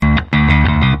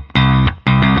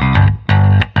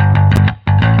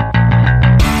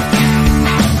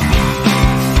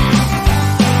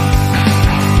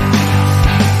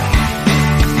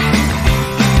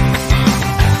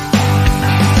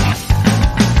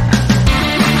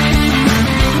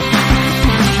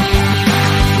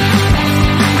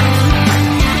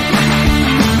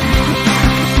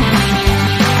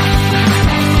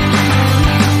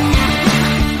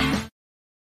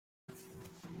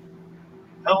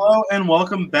Hello and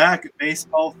welcome back,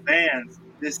 baseball fans.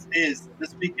 This is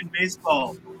This Week in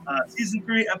Baseball, Season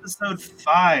 3, Episode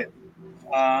 5.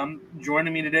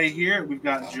 Joining me today here, we've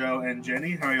got Joe and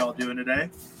Jenny. How are y'all doing today?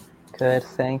 Good,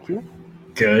 thank you.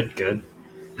 Good. Good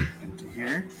to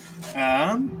hear.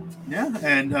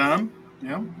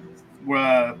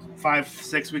 We're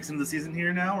 5-6 weeks into the season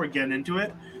here now. We're getting into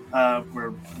it.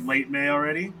 We're late May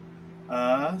already,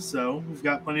 so we've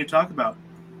got plenty to talk about.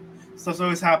 Stuff's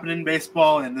always happening in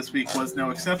baseball, and this week was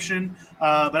no exception.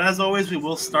 But as always, we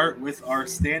will start with our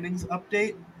standings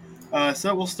update.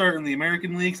 So we'll start in the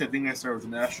American Leagues. I think I started with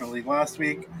the National League last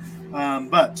week.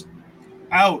 But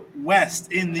out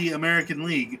west in the American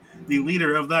League, the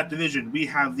leader of that division, we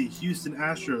have the Houston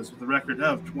Astros with a record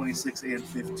of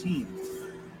 26-15.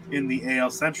 In the AL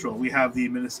Central, we have the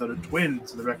Minnesota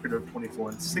Twins with a record of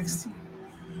 24-16.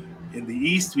 In the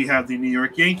East, we have the New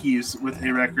York Yankees with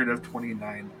a record of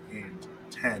 29-10.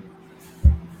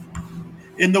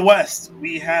 In the West,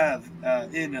 we have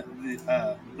in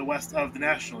the West of the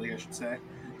National League, I should say,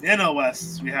 the NL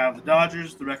West, we have the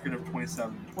Dodgers, the record of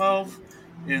 27-12.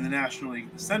 In the National League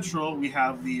Central, we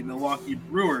have the Milwaukee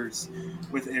Brewers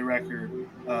with a record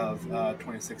of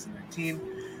 26-19.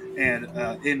 And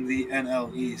in the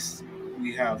NL East,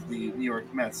 we have the New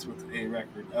York Mets with a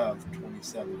record of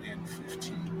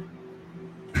 27-15.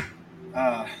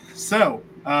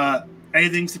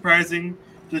 Anything surprising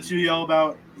to the two of y'all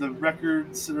about the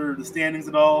records or the standings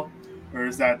at all? Or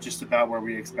is that just about where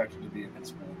we expected to be at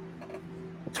this point?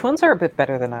 The Twins are a bit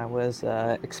better than I was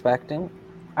expecting.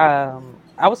 I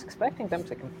was expecting them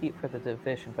to compete for the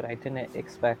division, but I didn't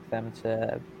expect them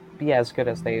to be as good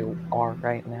as they are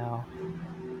right now.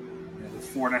 Yeah,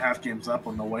 they're 4.5 games up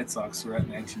on the White Sox, who are at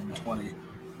 19-20.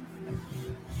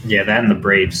 Yeah, that and the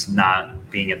Braves not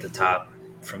being at the top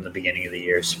from the beginning of the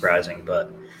year is surprising,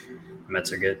 but the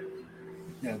Mets are good.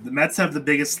 Yeah, the Mets have the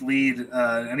biggest lead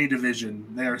in any division.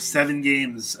 They are 7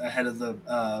 games ahead of the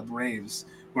Braves,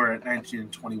 who are at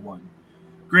 19-21.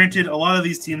 Granted, a lot of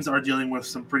these teams are dealing with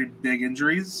some pretty big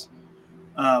injuries,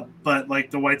 but like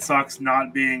the White Sox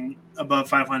not being above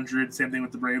 500, same thing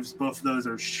with the Braves. Both of those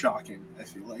are shocking, I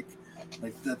feel like.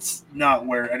 Like, that's not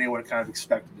where anyone kind of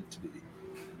expected it to be.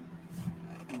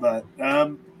 But,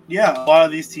 yeah, a lot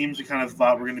of these teams we kind of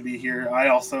thought were going to be here. I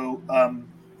also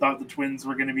thought the Twins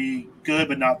were going to be good,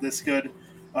 but not this good.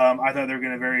 I thought they were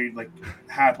going to very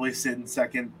happily sit in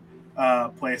second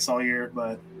place all year.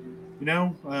 But,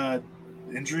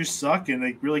 injuries suck, and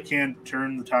they really can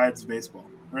turn the tides of baseball,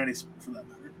 or any for that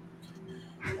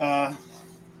matter.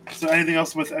 So anything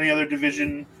else with any other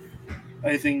division?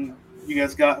 Anything you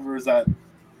guys got, or is that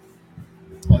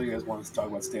all you guys want to talk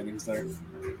about standings there?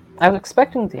 I was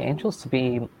expecting the Angels to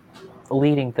be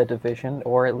leading the division,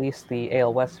 or at least the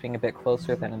AL West being a bit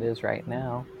closer than it is right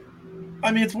now.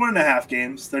 I mean, it's 1.5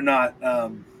 games. They're not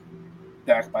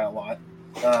back by a lot.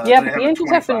 But the Angels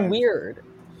have been weird.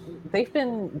 They've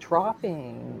been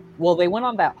dropping. Well, they went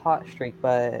on that hot streak,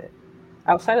 but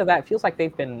outside of that, it feels like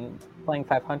they've been playing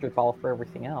 500 ball for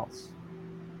everything else.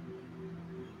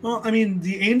 Well, I mean,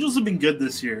 the Angels have been good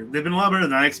this year. They've been a lot better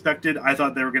than I expected. I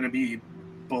thought they were going to be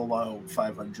below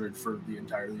 500 for the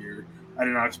entire year. I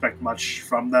did not expect much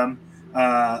from them.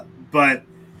 But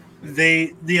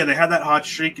they had that hot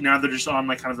streak. Now they're just on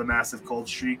kind of the massive cold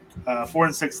streak.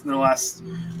 4-6 in their last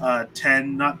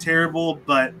 10. Not terrible,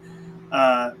 but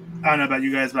I don't know about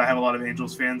you guys, but I have a lot of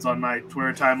Angels fans on my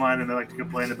Twitter timeline, and they like to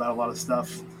complain about a lot of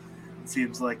stuff, it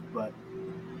seems like. But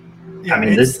yeah, I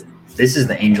mean, this is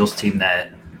the Angels team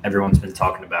that everyone's been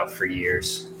talking about for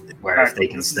years, where if they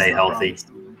can stay healthy,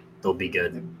 they'll be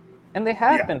good. And they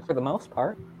have been for the most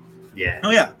part. Yeah.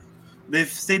 Oh, yeah. They've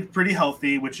stayed pretty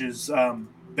healthy, which has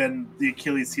been the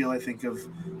Achilles heel, I think, of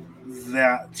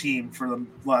that team for the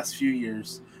last few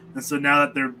years. And so now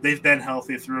that they've been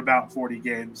healthy through about 40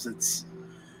 games,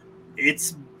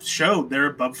 it's showed they're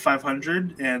above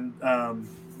 500, and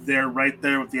they're right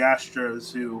there with the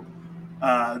Astros, who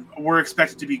were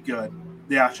expected to be good.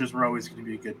 The Astros were always going to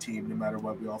be a good team, no matter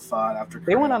what we all thought. After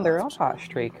they went on their own hot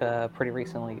streak pretty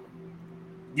recently.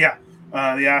 Yeah,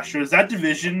 the Astros, that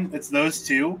division, it's those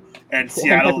two, and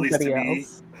Seattle, at least to me,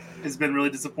 has been really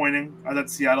disappointing. I thought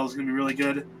Seattle was going to be really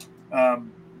good.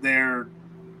 They're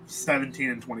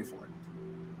 17-24.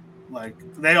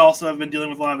 They also have been dealing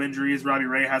with a lot of injuries. Robbie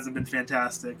Ray hasn't been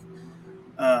fantastic.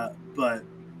 But,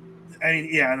 I mean,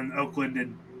 yeah, and then Oakland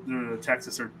and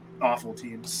Texas are awful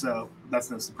teams, so that's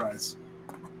no surprise.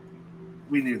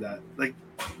 We knew that.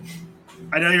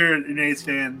 I know you're an A's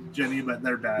fan, Jenny, but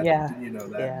they're bad. Yeah. Didn't you know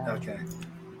that? Yeah. Okay.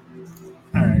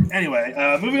 All right. Anyway,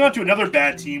 moving on to another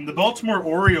bad team. The Baltimore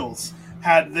Orioles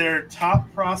had their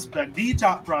top prospect,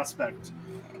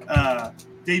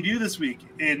 debut this week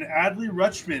in Adley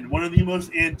Rutschman, one of the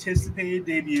most anticipated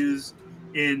debuts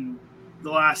in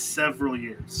the last several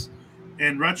years.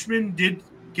 And Rutschman did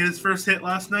get his first hit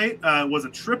last night. It was a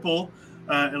triple,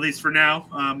 at least for now.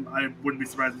 I wouldn't be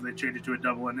surprised if they changed it to a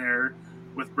double in error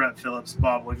with Brett Phillips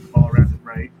bobbling the ball around and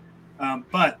right.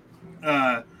 But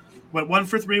went 1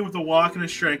 for 3 with a walk and a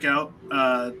strikeout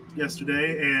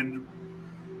yesterday, and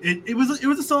it was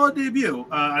a solid debut.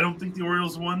 I don't think the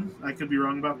Orioles won. I could be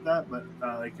wrong about that, but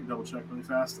I can double check really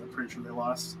fast. I'm pretty sure they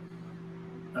lost.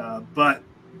 But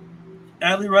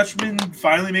Adley Rutschman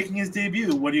finally making his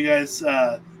debut. What do you guys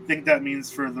think that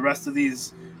means for the rest of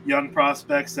these young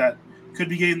prospects that could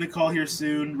be getting the call here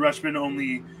soon? Rutschman,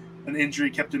 only an injury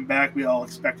kept him back. We all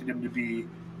expected him to be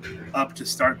up to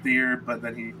start the year, but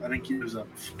then I think he was a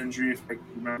injury, if I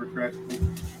remember correctly.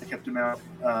 I kept him out.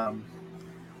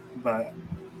 But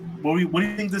what do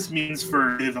you think this means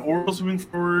for the Orioles moving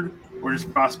forward, or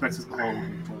just prospects as a whole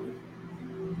moving forward?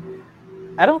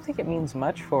 I don't think it means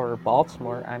much for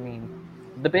Baltimore. I mean,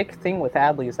 the big thing with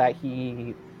Adley is that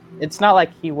it's not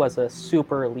like he was a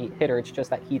super elite hitter. It's just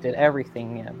that he did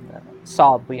everything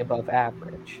solidly above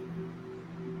average.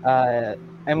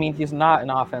 I mean, he's not an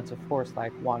offensive force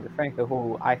like Wander Franco,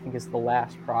 who I think is the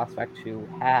last prospect who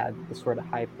had the sort of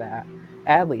hype that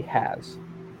Adley has.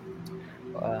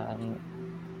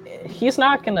 He's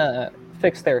not going to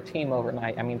fix their team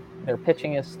overnight. I mean, their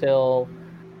pitching is still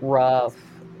rough.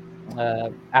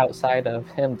 Outside of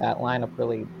him, that lineup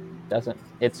really doesn't.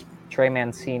 It's Trey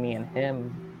Mancini and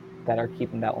him that are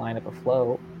keeping that lineup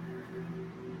afloat.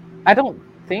 I don't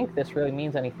think this really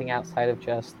means anything outside of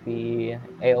just the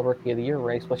AL Rookie of the Year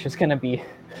race, which is going to be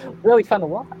really fun to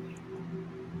watch.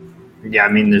 Yeah,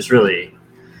 I mean, there's really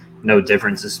no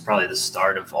difference. This is probably the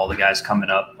start of all the guys coming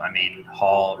up. I mean,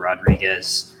 Hall,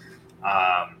 Rodriguez,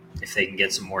 if they can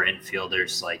get some more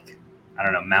infielders, like, I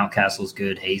don't know, Mountcastle's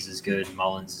good, Hayes is good,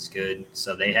 Mullins is good.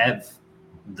 So they have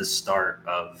the start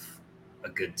of a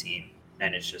good team,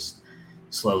 and it's just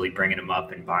slowly bringing them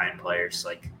up and buying players.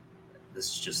 Like, this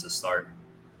is just the start.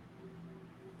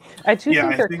 I think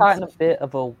they're caught in a bit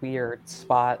of a weird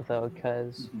spot, though,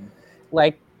 because,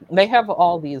 like, they have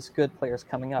all these good players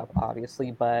coming up,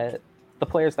 obviously, but the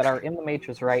players that are in the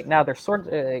majors right now, they're sort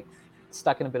of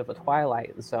stuck in a bit of a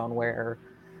twilight zone where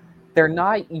they're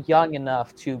not young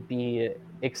enough to be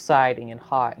exciting and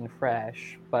hot and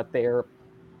fresh, but they're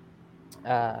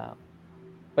a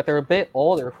bit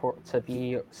older to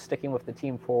be sticking with the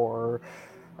team for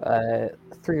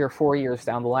 3 or 4 years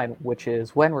down the line, which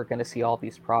is when we're going to see all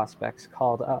these prospects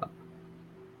called up.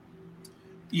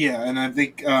 Yeah, and I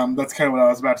think that's kind of what I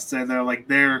was about to say there. Like,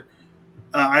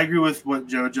 I agree with what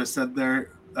Joe just said there.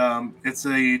 It's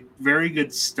a very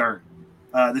good start.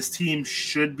 This team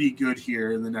should be good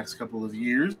here in the next couple of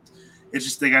years. It's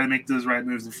just they got to make those right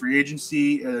moves in free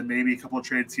agency and maybe a couple of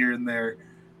trades here and there,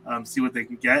 see what they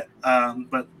can get.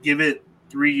 But give it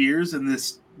 3 years, and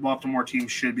this Baltimore team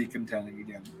should be contending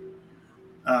again.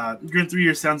 3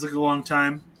 years sounds like a long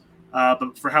time,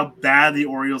 but for how bad the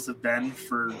Orioles have been,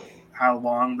 for how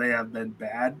long they have been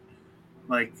bad,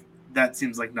 like, that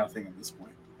seems like nothing at this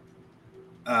point.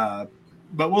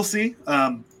 But we'll see.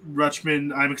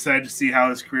 Rutschman, I'm excited to see how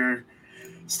his career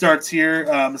starts here,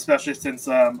 especially since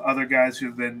other guys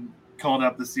who've been called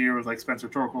up this year, with like Spencer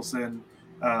Torkelson,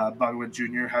 Bogwin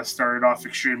Jr., have started off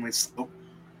extremely slow.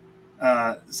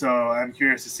 So I'm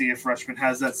curious to see if Rutschman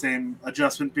has that same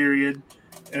adjustment period,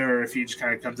 or if he just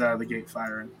kind of comes out of the gate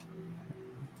firing.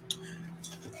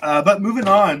 But moving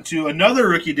on to another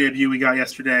rookie debut we got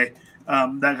yesterday,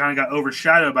 that kind of got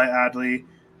overshadowed by Adley.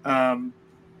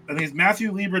 I think it's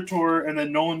Matthew Liberatore and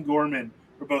then Nolan Gorman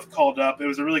were both called up. It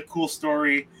was a really cool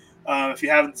story. If you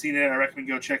haven't seen it, I recommend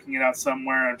go checking it out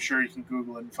somewhere. I'm sure you can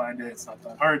Google it and find it. It's not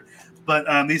that hard.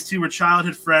 But these two were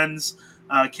childhood friends,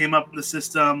 came up in the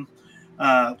system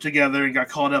together and got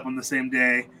called up on the same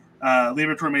day.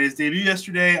 Liberatore made his debut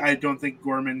yesterday. I don't think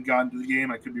Gorman got into the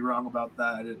game. I could be wrong about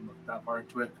that. I didn't look that far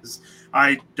into it because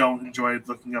I don't enjoy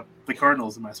looking up the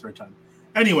Cardinals in my spare time.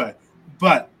 Anyway,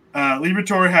 but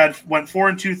Liberatore went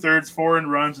 4 2/3, 4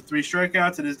 earned runs with 3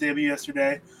 strikeouts in his debut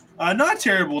yesterday. Not a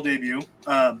terrible debut,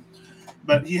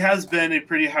 but he has been a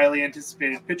pretty highly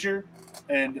anticipated pitcher,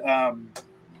 and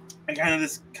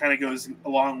this kind of goes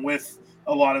along with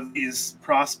a lot of these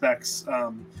prospects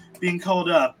being called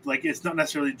up. Like, it's not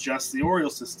necessarily just the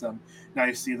Orioles system. Now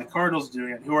you see the Cardinals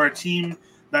doing it, who are a team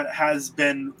that has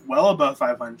been well above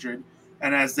 500,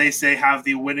 and as they say, have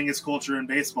the winningest culture in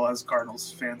baseball, as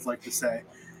Cardinals fans like to say.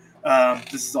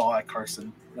 This is all at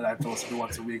Carson that I have to listen to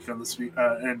once a week on this week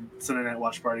and Sunday Night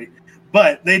Watch Party.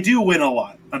 But they do win a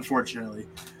lot, unfortunately.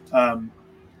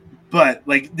 But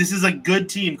like, this is a good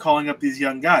team calling up these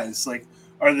young guys. Like,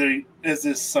 is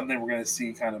this something we're going to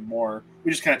see kind of more?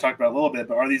 We just kind of talked about it a little bit,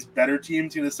 but are these better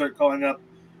teams going to start calling up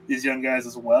these young guys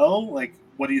as well? Like,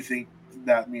 what do you think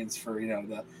that means for,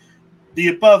 the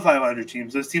above 500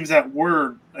 teams, those teams that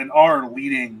were and are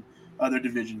leading other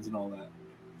divisions and all that?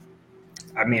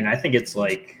 I mean, I think it's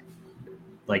like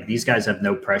these guys have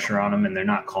no pressure on them, and they're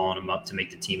not calling them up to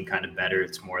make the team kind of better.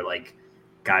 It's more like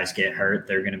guys get hurt,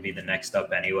 they're going to be the next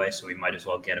up anyway, so we might as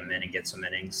well get them in and get some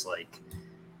innings. Like,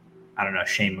 I don't know,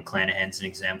 Shane McClanahan's an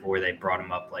example where they brought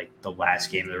him up like the last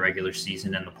game of the regular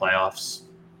season in the playoffs,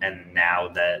 and now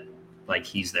that like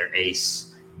he's their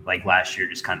ace, like last year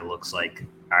just kind of looks like,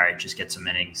 all right, just get some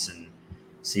innings and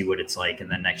see what it's like, and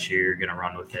then next year you're going to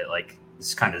run with it. Like,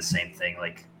 it's kind of the same thing.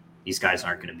 Like, these guys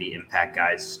aren't going to be impact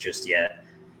guys just yet,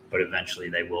 but eventually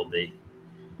they will be.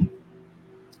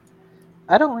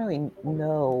 I don't really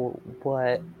know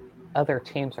what other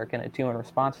teams are going to do in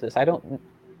response to this. I don't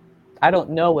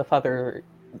know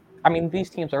if these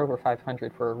teams are over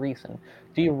 500 for a reason.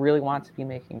 Do you really want to be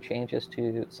making changes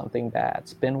to something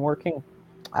that's been working?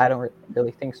 I don't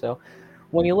really think so.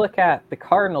 When you look at the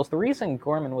Cardinals, the reason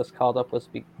Gorman was called up was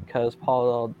because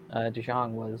Paul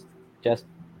DeJong was just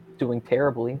doing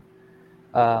terribly.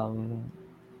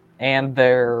 And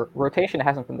their rotation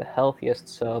hasn't been the healthiest,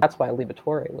 so that's why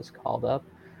Liberatore was called up.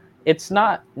 It's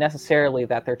not necessarily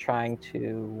that they're trying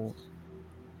to...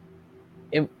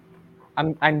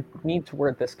 I need to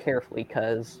word this carefully,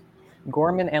 because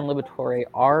Gorman and Liberatore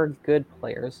are good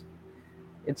players.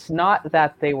 It's not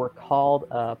that they were called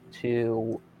up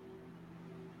to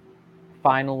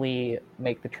finally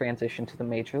make the transition to the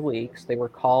major leagues. They were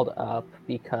called up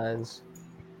because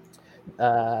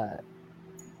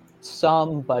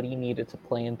somebody needed to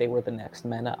play, and they were the next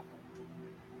men up.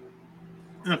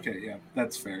 Okay, yeah,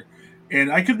 that's fair.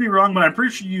 And I could be wrong, but I'm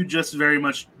pretty sure you just very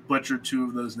much butchered two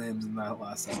of those names in that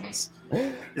last sentence.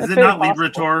 Is it not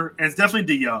Liberatore? And it's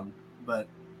definitely DeJong, but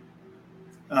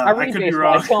I could be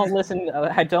wrong. I don't listen.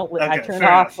 I turn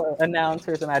off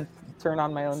announcers, and I turn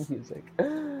on my own music.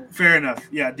 Fair enough.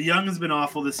 Yeah, DeJong has been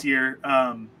awful this year,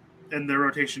 and their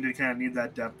rotation did kind of need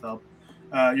that depth help.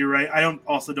 You're right. I don't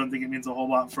think it means a whole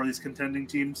lot for these contending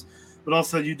teams, but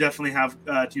also you definitely have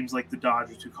teams like the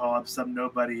Dodgers who call up some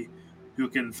nobody who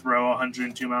can throw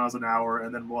 102 miles an hour,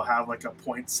 and then we'll have like a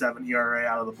 0.7 ERA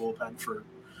out of the bullpen for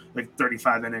like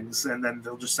 35 innings, and then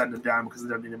they'll just send him down because they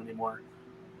don't need him anymore.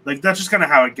 Like, that's just kind of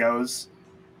how it goes.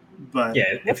 But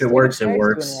yeah, if it works, it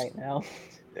works. Right now.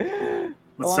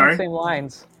 Sorry? Same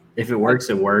lines. If it works,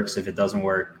 it works. If it doesn't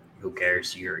work, who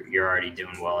cares? You're already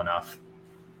doing well enough.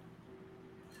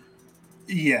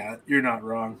 Yeah, you're not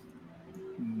wrong.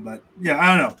 But yeah,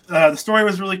 I don't know. The story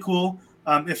was really cool.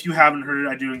 If you haven't heard it,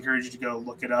 I do encourage you to go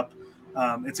look it up.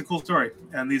 It's a cool story,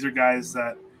 and these are guys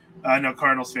that I know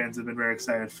Cardinals fans have been very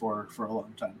excited for a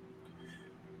long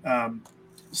time.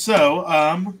 So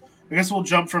I guess we'll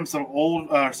jump from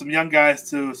some young guys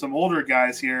to some older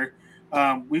guys here.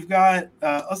 We've got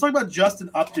let's talk about Justin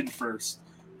Upton first,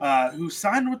 who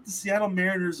signed with the Seattle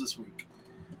Mariners this week.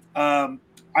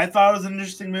 I thought it was an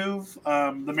interesting move.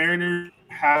 The Mariners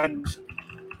haven't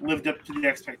lived up to the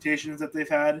expectations that they've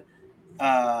had.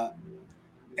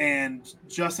 And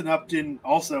Justin Upton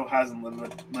also hasn't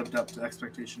lived up to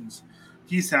expectations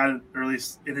he's had, or at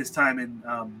least in his time in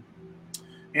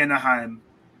Anaheim.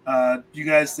 Do you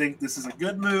guys think this is a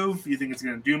good move? Do you think it's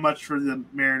going to do much for the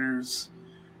Mariners?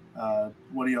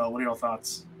 What are y'all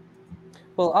thoughts?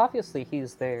 Well, obviously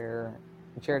he's their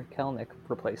Jared Kelenic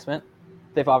replacement.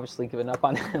 They've obviously given up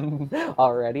on him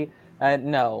already.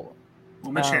 No.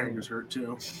 Well, Mitch Haniger's hurt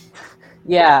too.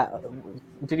 Yeah.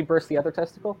 Did he burst the other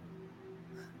testicle?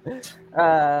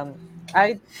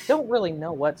 I don't really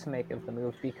know what to make of the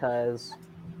move, because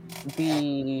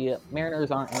the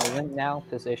Mariners aren't in a win now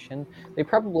position. They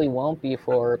probably won't be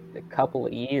for a couple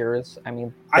of years. I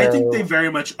mean, I think they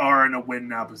very much are in a win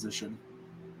now position.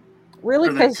 Really?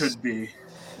 Or they could be.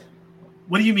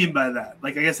 What do you mean by that?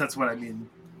 Like, I guess that's what I mean.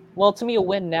 Well, to me, a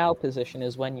win now position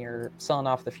is when you're selling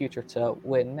off the future to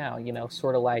win now.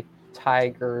 Sort of like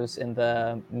Tigers in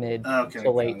the mid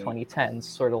to late 2010s,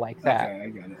 sort of like that. Okay, I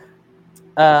got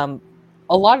it.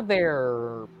 A lot of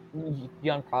their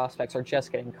young prospects are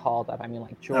just getting called up. I mean,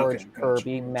 like George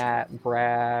Kirby, Matt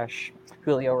Brash,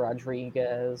 Julio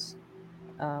Rodriguez.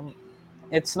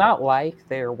 It's not like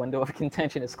their window of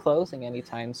contention is closing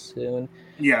anytime soon.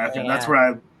 Yeah, okay, that's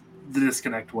where the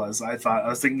disconnect was. I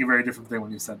was thinking a very different thing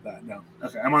when you said that. No.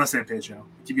 Okay, I'm on the same page now.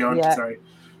 Keep going. Yeah. Sorry.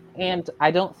 And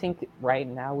I don't think right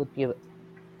now would be,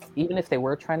 even if they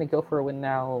were trying to go for a win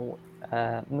now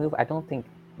move, I don't think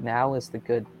now is a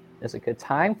good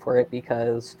time for it,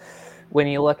 because when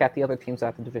you look at the other teams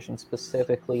at the division,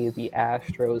 specifically the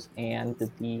Astros and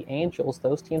the Angels,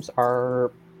 those teams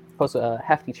are pose a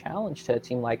hefty challenge to a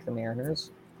team like the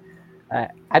Mariners.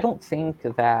 I don't think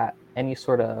that any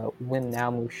sort of win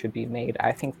now move should be made.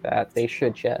 I think that they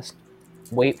should just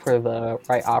wait for the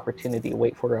right opportunity,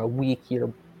 wait for a weak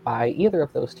year by either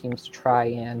of those teams to try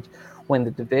and win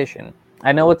the division.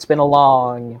 I know it's been a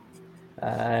long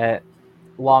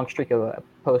streak of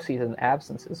postseason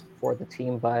absences for the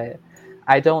team, but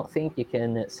I don't think you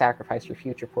can sacrifice your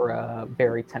future for a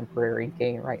very temporary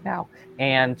gain right now.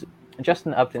 And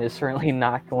Justin Upton is certainly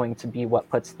not going to be what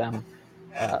puts them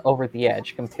over the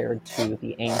edge compared to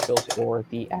the Angels or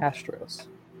the Astros.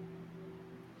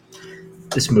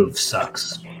 This move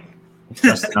sucks.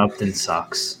 Justin Upton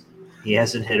sucks. He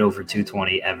hasn't hit over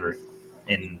 220 ever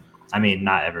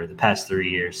not ever, the past 3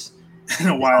 years.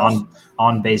 Wow.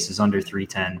 On base is under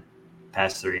 310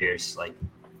 past 3 years. Like,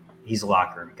 he's a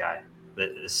locker room guy.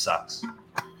 This sucks.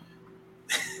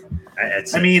 I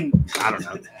don't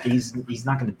know. He's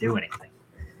not going to do anything.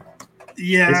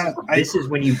 Yeah. This is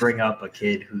when you bring up a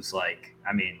kid who's like,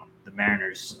 the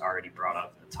Mariners already brought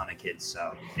up a ton of kids,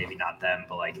 so maybe not them,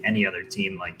 but like any other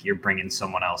team, like you're bringing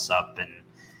someone else up and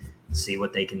see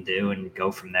what they can do and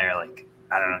go from there. Like,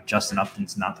 I don't know. Justin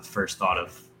Upton's not the first thought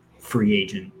of free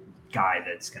agent guy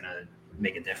that's going to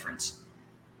make a difference.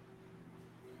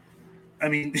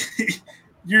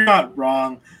 You're not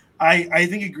wrong. I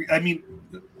think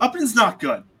Upton's not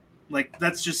good. Like,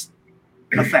 that's just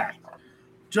a fact.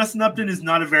 Justin Upton is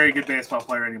not a very good baseball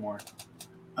player anymore.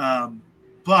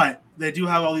 But they do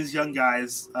have all these young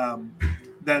guys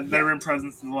that veteran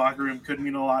presence in the locker room could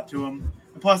mean a lot to them.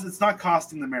 And plus, it's not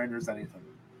costing the Mariners anything.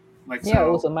 It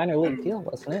was a minor league deal,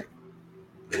 wasn't it?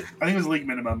 I think it was a league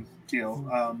minimum deal.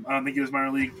 I don't think it was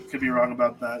minor league. Could be wrong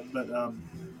about that. But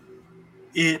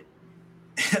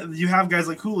you have guys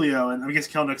like Julio, and I guess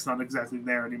Kelenich's not exactly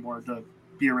there anymore to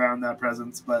be around that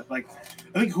presence. But like,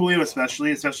 I think Julio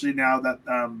especially now that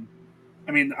I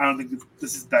don't think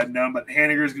this is that known, but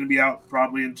Haniger is going to be out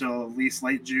probably until at least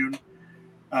late June.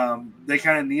 They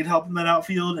kind of need help in that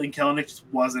outfield, and Kelenic just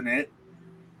wasn't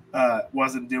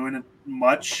doing it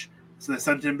much. So they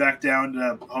sent him back down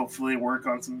to hopefully work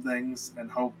on some things, and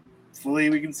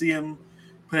hopefully we can see him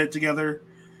put it together.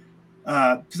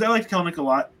 Because I liked Kelenic a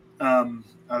lot. I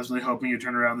was really hoping he'd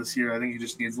turn around this year. I think he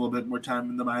just needs a little bit more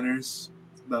time in the minors,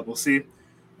 but we'll see.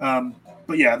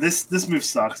 But yeah, this move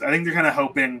sucks. I think they're kind of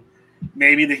hoping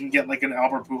maybe they can get like an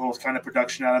Albert Pujols kind of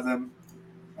production out of them,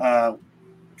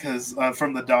 because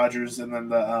from the Dodgers, and then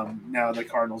now the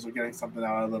Cardinals are getting something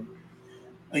out of them.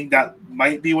 I think that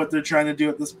might be what they're trying to do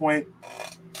at this point.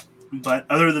 But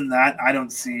other than that, I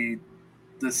don't see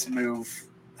this move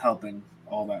helping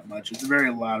all that much. It's a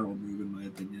very lateral move, in my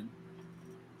opinion.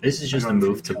 This is just a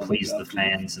move to please the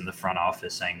fans in the front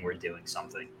office, saying we're doing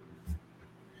something.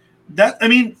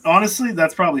 Honestly,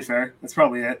 that's probably fair. That's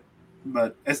probably it.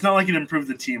 But it's not like it improved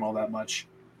the team all that much.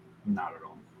 Not at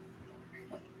all.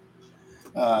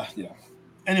 Yeah.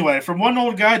 Anyway, from one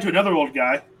old guy to another old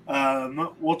guy,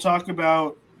 we'll talk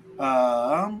about.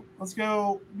 Let's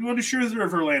go. You want to do Scherzer or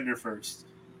Verlander first?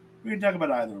 We can talk about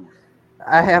either one.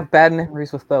 I have bad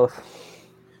memories with both.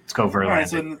 Let's go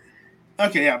Verlander. All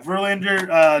right,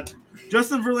 Verlander.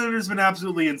 Justin Verlander's been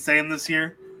absolutely insane this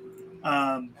year.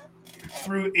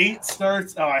 Through 8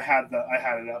 starts. Oh, I had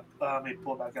it up. Let me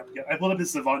pull it back up again. I pulled up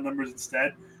his Savant numbers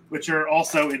instead, which are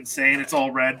also insane. It's all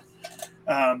red.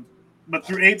 But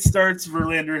through 8 starts,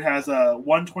 Verlander has a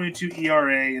 1.22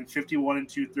 ERA and 51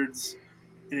 2/3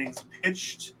 innings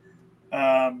pitched.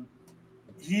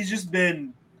 He's just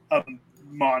been a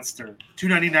monster.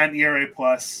 2.99 ERA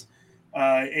plus,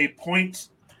 a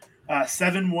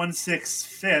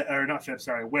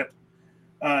 .716 WHIP,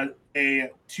 a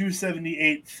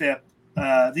 278 FIP.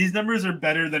 These numbers are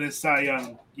better than his Cy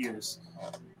Young years.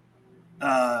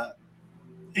 And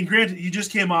granted, he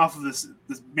just came off of this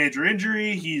major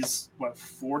injury. He's,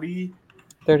 40?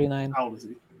 39. How old is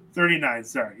he? 39,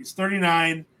 sorry. He's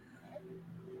 39.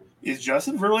 Is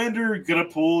Justin Verlander going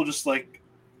to pull just, the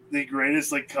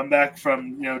greatest, comeback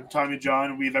from, Tommy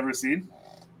John we've ever seen?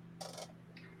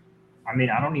 I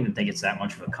don't even think it's that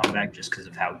much of a comeback just because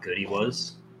of how good he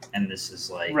was. And this is,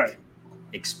 right.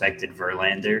 Expected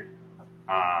Verlander.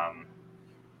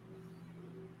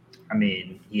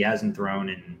 He hasn't thrown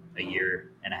in a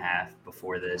year and a half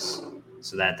before this,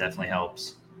 so that definitely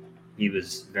helps. He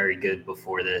was very good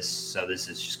before this, so this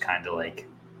is just kind of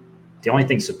the only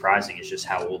thing surprising is just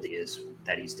how old he is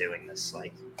that he's doing this.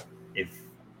 If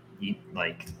you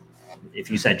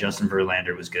said Justin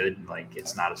Verlander was good,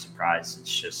 it's not a surprise.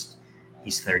 It's just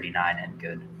he's 39 and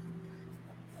good.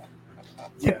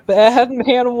 The bad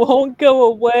man won't go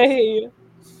away.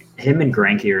 Him and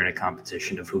Greinke are in a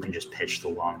competition of who can just pitch the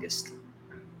longest.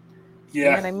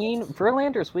 Yeah, and I mean,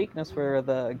 Verlander's weakness for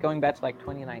going back to like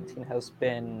 2019 has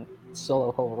been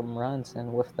solo home runs,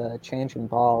 and with the change in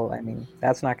ball, I mean,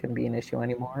 that's not going to be an issue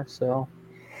anymore. So,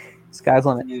 sky's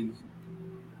limit.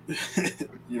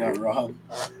 You're not wrong.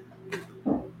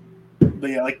 But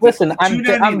yeah, like listen, the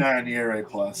 299 ERA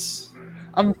plus.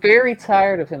 I'm very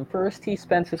tired of him. First, he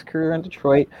spent his career in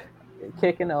Detroit,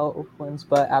 kicking Oakland's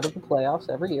butt out of the playoffs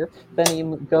every year. Then he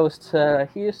goes to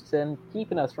Houston,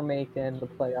 keeping us from making the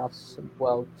playoffs.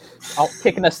 Well,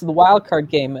 kicking us to the wild card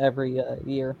game every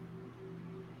year.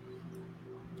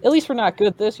 At least we're not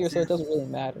good this year, so it doesn't really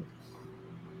matter.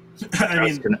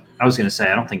 I was gonna say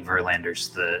I don't think Verlander's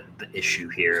the issue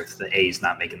here if the A's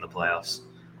not making the playoffs.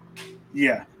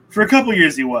 Yeah, for a couple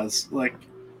years he was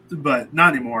but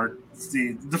not anymore.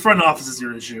 The front office is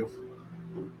your issue.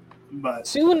 But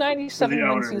 297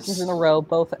 win seasons in a row,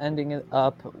 both ending it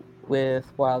up with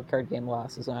wild card game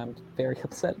losses. I'm very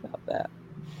upset about that.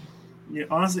 Yeah,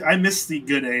 honestly, I miss the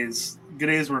good A's. Good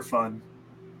A's were fun,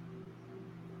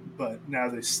 but now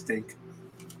they stink.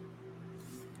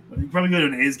 But you can probably go to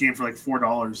an A's game for like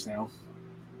 $4 now.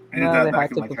 No, they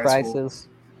hiked up the prices.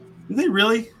 Did they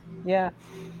really? Yeah.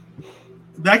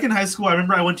 Back in high school, I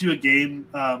remember I went to a game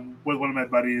with one of my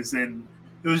buddies, and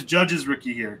it was Judge's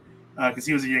rookie year because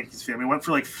he was a Yankees fan. We went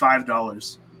for like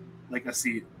 $5, like a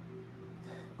seat.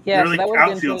 Yeah, they were like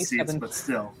outfield seats, but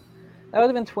still. That would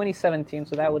have been 2017,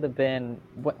 so that would have been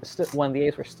when the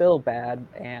A's were still bad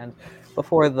and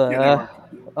before the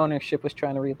ownership was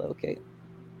trying to relocate.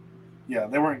 Yeah,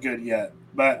 they weren't good yet.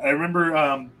 But I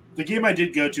remember the game I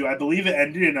did go to, I believe it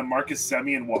ended in a Marcus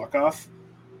Semien walk-off,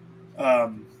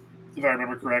 if I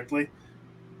remember correctly.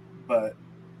 But,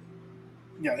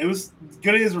 yeah, it was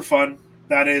good A's were fun.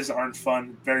 Bad A's aren't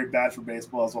fun. Very bad for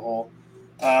baseball as a whole.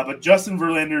 But Justin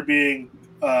Verlander being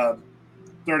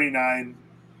 39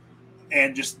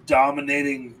 and just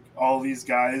dominating all these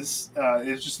guys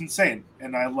is just insane.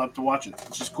 And I love to watch it.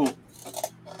 It's just cool.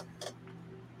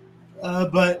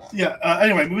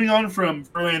 Anyway, moving on from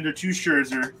Verlander to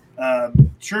Scherzer.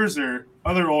 Scherzer,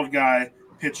 other old guy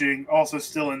pitching, also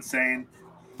still insane.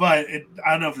 But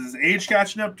I don't know if this is age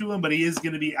catching up to him, but he is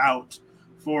going to be out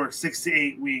for 6 to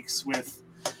 8 weeks with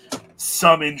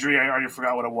some injury. I already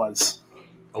forgot what it was.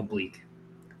 Oblique.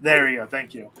 There you go.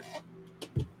 Thank you.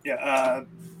 Yeah,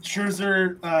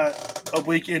 Scherzer,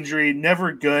 oblique injury,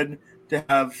 never good to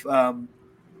have an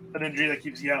injury that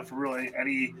keeps you out for really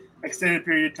any extended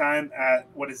period of time at,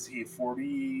 what is he,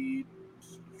 41?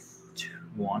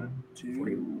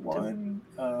 41?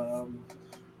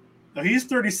 No, he's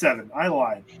 37. I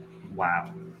lied.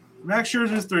 Wow. Max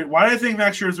Scherzer's 30. Why did I think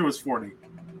Max Scherzer was 40?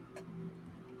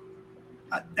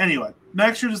 Anyway,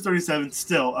 Max Scherzer's 37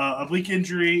 still. Oblique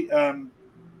injury.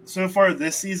 So far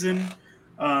this season,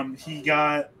 he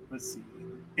got,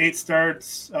 8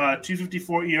 starts,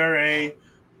 2.54 ERA,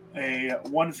 a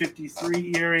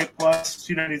 1.53 ERA plus,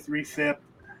 2.93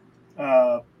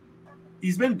 FIP.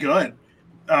 He's been good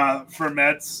for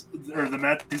Mets, or the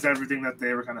Mets. He's everything that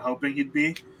they were kind of hoping he'd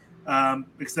be,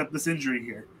 except this injury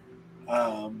here.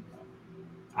 I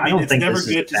don't think this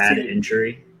is a bad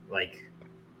injury.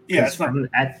 Yeah, it's not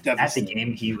at the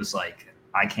game he was like,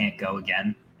 I can't go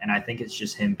again, and I think it's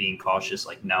just him being cautious,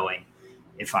 knowing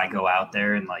if I go out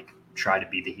there and try to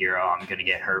be the hero, I'm going to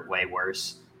get hurt way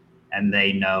worse. And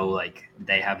they know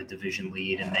they have a division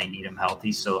lead and they need him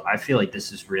healthy. So I feel like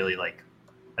this is really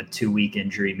a 2-week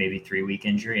injury, maybe 3-week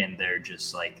injury, and they're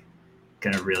just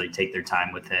going to really take their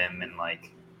time with him and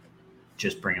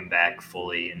just bring him back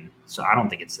fully. And so I don't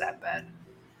think it's that bad,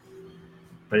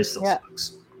 but it still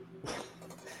sucks.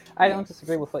 I don't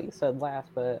disagree with what you said last,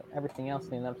 but everything else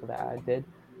leading up to that I did.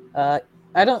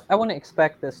 I wouldn't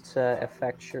expect this to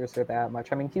affect Scherzer that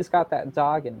much. I mean, he's got that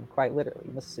dog in, quite literally,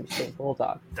 Mississippi State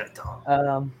Bulldog. That dog.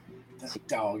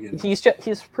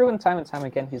 He's proven time and time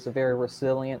again he's a very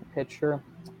resilient pitcher.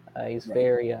 He's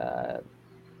very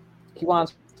he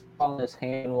wants the ball in his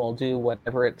hand, will do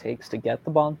whatever it takes to get the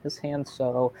ball in his hand.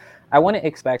 So I wouldn't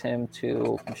expect him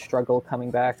to struggle coming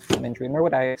back from injury, nor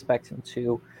would I expect him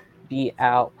to be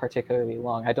out particularly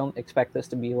long. I don't expect this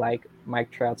to be like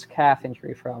Mike Trout's calf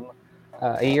injury from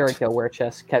a year ago, where it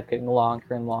just kept getting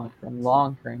longer and longer and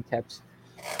longer, and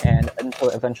until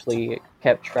it eventually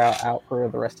kept Trout out for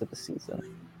the rest of the season.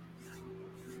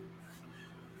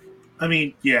 I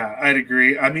mean, yeah, I'd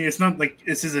agree. I mean, it's not like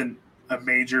this isn't a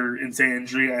major insane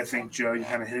injury. I think, Joe, you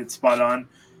kind of hit it spot on.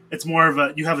 It's more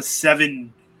of you have a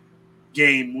 7-game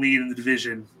lead in the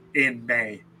division in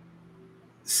May.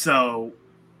 So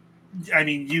I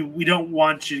mean, we don't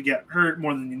want you to get hurt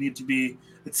more than you need to be.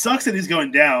 It sucks that he's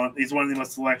going down. He's one of the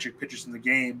most electric pitchers in the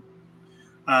game.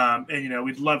 And,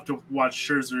 we'd love to watch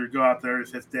Scherzer go out there every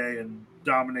fifth day and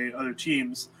dominate other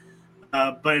teams.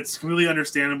 But it's really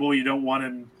understandable. You don't want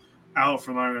him out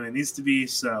for longer than he needs to be.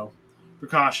 So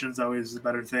precaution's always a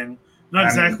better thing. Not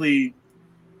exactly.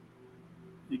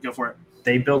 You go for it.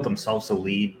 They built themselves a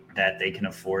lead that they can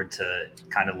afford to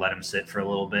kind of let him sit for a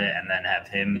little bit and then have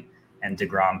him and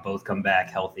DeGrom both come back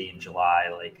healthy in July.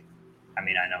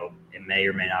 I know it may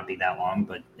or may not be that long,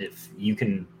 but if you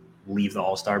can leave the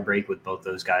All-Star break with both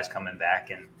those guys coming back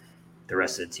and the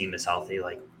rest of the team is healthy,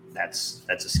 that's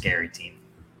a scary team.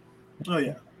 Oh,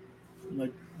 yeah.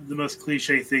 The most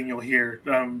cliche thing you'll hear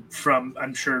from,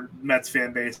 I'm sure, Mets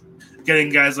fan base, getting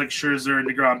guys like Scherzer and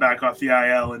DeGrom back off the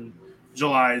IL in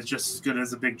July is just as good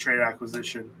as a big trade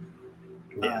acquisition.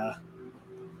 Yeah.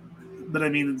 But I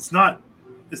mean, it's not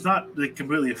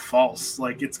completely false.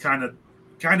 It's kind of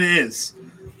is.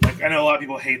 I know a lot of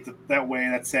people hate that way,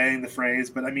 that saying, the phrase,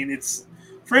 but I mean, it's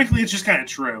just kind of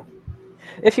true.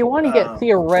 If you want to get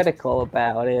theoretical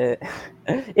about it,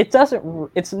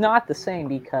 it's not the same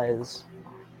because,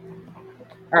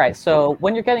 all right, so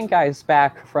when you're getting guys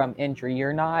back from injury,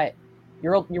 you're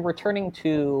returning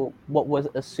to what was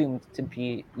assumed to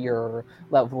be your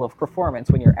level of performance.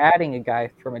 When you're adding a guy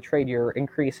from a trade, you're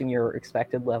increasing your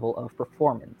expected level of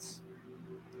performance.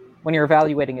 When you're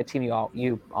evaluating a team,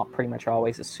 you pretty much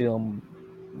always assume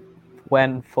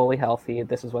when fully healthy,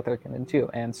 this is what they're going to do.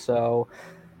 And so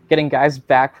getting guys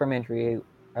back from injury,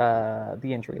 the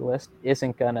injury list,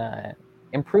 isn't going to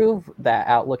improve that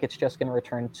outlook. It's just going to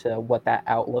return to what that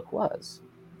outlook was.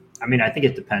 I mean, I think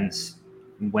it depends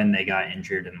when they got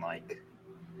injured and I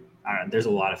don't know, there's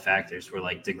a lot of factors where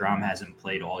DeGrom hasn't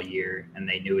played all year and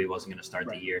they knew he wasn't going to start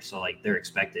the year. So their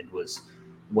expected was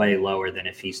way lower than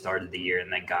if he started the year and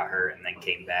then got hurt and then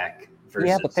came back.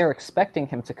 Yeah, but they're expecting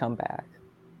him to come back.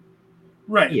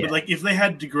 Right. Yeah. But if they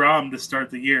had DeGrom to start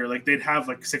the year, they'd have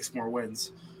 6 more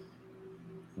wins.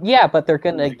 Yeah, but they're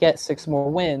going to get 6 more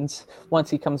wins once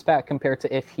he comes back compared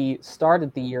to if he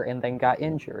started the year and then got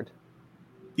injured.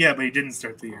 Yeah, but he didn't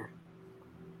start the year.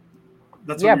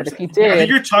 That's but if he did... I think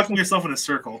you're talking yourself in a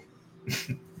circle.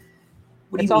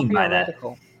 What do you mean by that?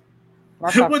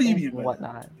 What do you mean by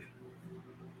whatnot?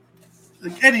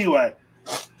 Anyway,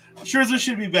 Scherzer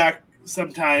should be back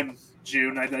sometime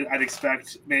June. I'd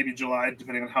expect maybe July,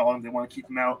 depending on how long they want to keep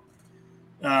him out.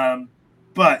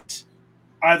 But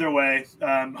either way,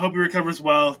 hope he recovers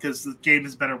well because the game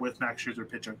is better with Max Scherzer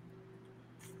pitching.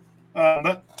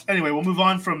 But anyway, we'll move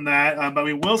on from that. But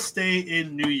we will stay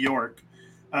in New York.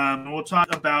 We'll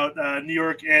talk about New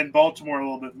York and Baltimore a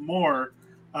little bit more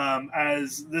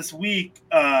as this week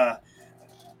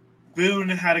Boone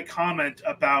had a comment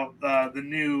about the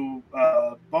new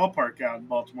ballpark out in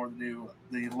Baltimore,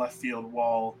 the left field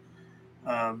wall.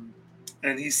 And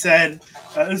he said,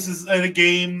 this is at a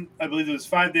game, I believe it was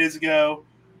 5 days ago,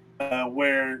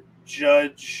 where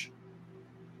Judge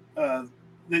was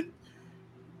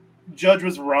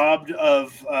robbed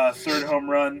of third home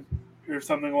run or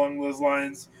something along those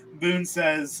lines. Boone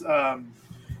says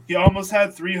he almost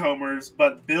had 3 homers,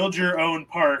 but build your own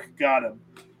park got him.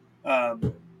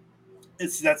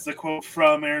 That's the quote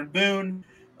from Aaron Boone,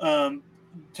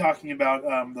 talking about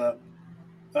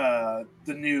the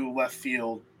new left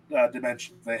field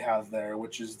dimension they have there,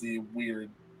 which is the weird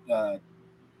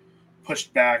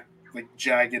pushed back,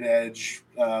 jagged edge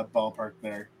ballpark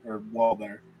there, or wall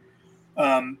there.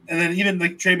 And then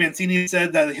even Trey Mancini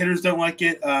said that the hitters don't like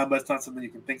it, but it's not something you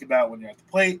can think about when you're at the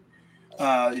plate.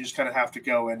 You just kind of have to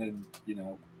go in and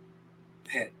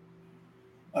hit.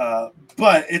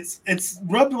 But it's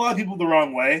rubbed a lot of people the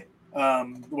wrong way,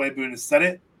 the way Boone has said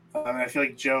it. I feel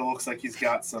like Joe looks like he's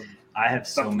got some. I have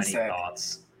so many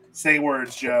thoughts. Say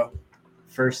words, Joe.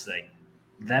 First thing,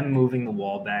 them moving the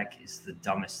wall back is the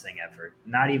dumbest thing ever.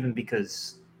 Not even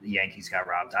because the Yankees got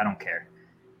robbed. I don't care.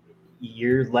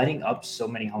 You're letting up so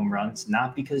many home runs,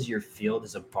 not because your field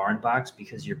is a barn box,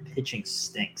 because your pitching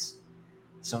stinks.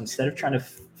 So instead of trying to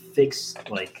fix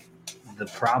the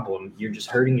problem, you're just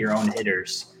hurting your own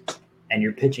hitters, and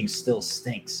your pitching still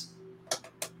stinks.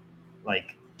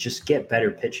 Just get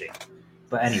better pitching.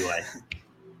 But anyway,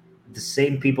 the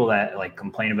same people that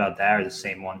complain about that are the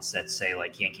same ones that say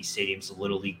Yankee Stadium's a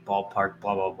little league ballpark,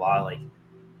 blah blah blah.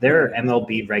 There are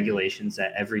MLB regulations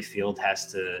that every field has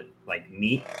to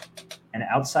meet, and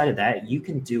outside of that, you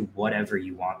can do whatever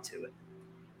you want to it.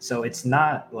 So it's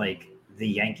not the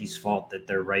Yankees' fault that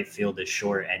their right field is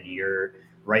short and your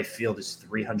right field is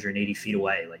 380 feet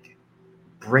away.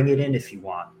 Bring it in if you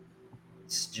want.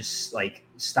 It's just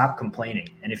stop complaining.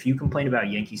 And if you complain about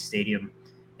Yankee Stadium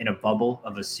in a bubble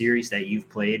of a series that you've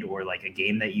played or like a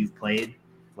game that you've played,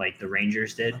 like the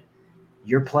Rangers did,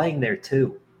 you're playing there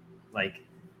too. Like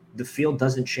the field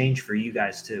doesn't change for you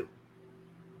guys too.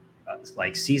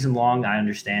 Like season long, I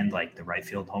understand like the right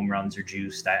field home runs are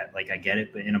juiced. I get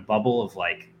it, but in a bubble of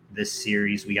like this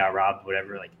series, we got robbed,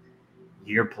 whatever. Like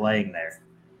you're playing there,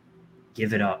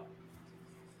 give it up.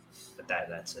 But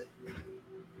that's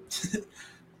it.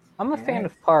 I'm a fan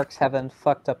of parks having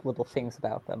fucked up little things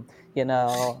about them.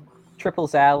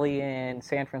 Triples Alley in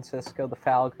San Francisco, the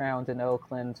Foul Ground in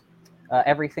Oakland,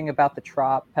 everything about the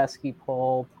Trop, Pesky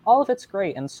Pole, all of it's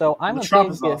great. And so I'm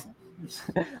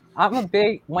a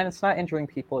big, when it's not injuring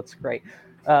people, it's great.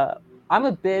 I'm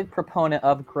a big proponent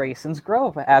of Grayson's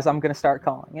Grove, as I'm going to start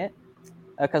calling it,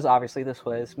 because obviously this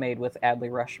was made with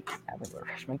Adley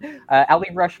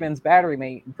Rushman's battery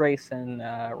mate, Grayson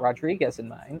Rodriguez, in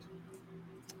mind.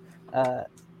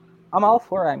 I'm all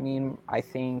for it. I mean, I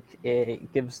think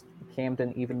it gives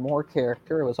Camden even more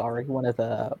character. It was already one of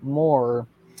the more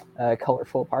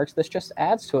colorful parks. This just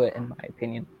adds to it, in my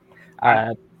opinion.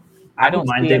 I don't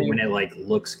mind it when it like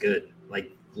looks good.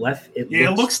 Like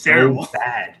it looks so terrible,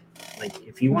 bad. Like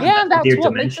if you want your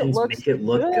dimensions, make it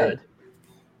look good.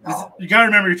 You gotta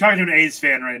remember, you're talking to an A's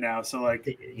fan right now, so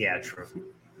like, yeah, true.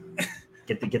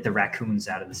 Get the raccoons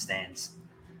out of the stands.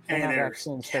 And there's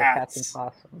cats and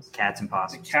possums. Cats and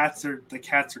possums. The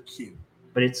cats are cute.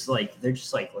 But it's like they're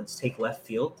just like, let's take left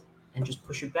field and just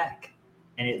push it back,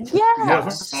 and it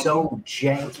looks so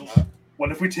janky.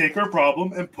 What if we take our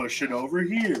problem and push it over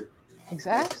here?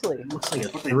 Exactly. It looks like a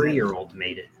 3-year-old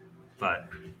made it. But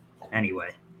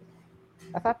anyway.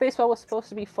 I thought baseball was supposed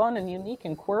to be fun and unique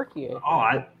and quirky.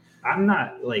 Oh, I'm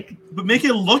not like... But make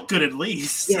it look good at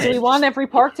least. Yeah, do we want every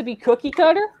park to be cookie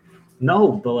cutter?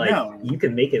 No, but you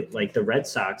can make it like the Red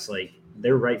Sox, like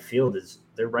their right field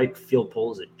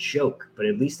pole is a joke, but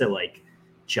at least it like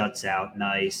juts out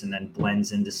nice and then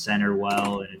blends into center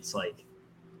well. And it's like,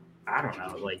 I don't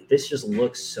know, like this just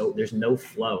looks so, there's no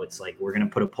flow. It's like, we're going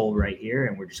to put a pole right here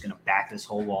and we're just going to back this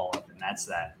whole wall up. And that's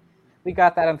that. We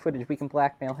got that on footage. We can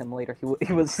blackmail him later.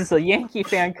 He was just a Yankee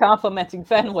fan complimenting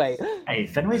Fenway. Hey,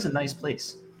 Fenway's a nice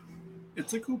place.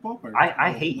 It's a cool ballpark.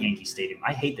 I hate Yankee Stadium.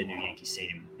 I hate the new Yankee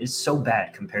Stadium. It's so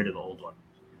bad compared to the old one.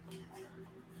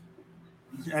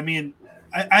 I mean,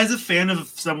 as a fan of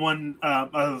someone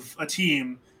of a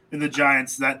team in the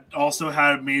Giants that also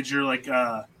had a major like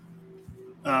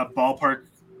ballpark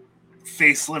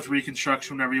facelift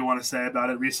reconstruction, whatever you want to say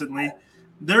about it recently,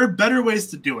 there are better ways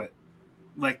to do it.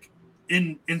 Like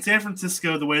in San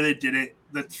Francisco, the way they did it,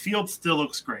 the field still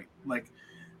looks great. Like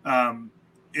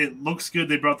it looks good.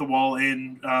 They brought the wall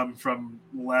in from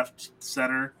left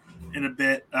center in a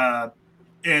bit.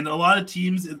 And a lot of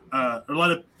teams, a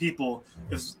lot of people,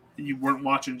 if you weren't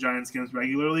watching Giants games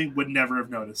regularly, would never have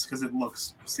noticed because it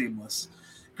looks seamless.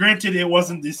 Granted, it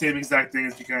wasn't the same exact thing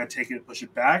as you kind of take it and push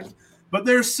it back, but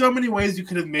there's so many ways you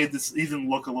could have made this even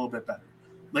look a little bit better.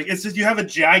 Like, it's just you have a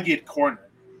jagged corner.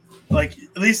 Like,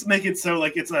 at least make it so,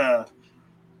 like, it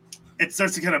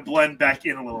starts to kind of blend back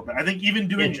in a little bit. I think even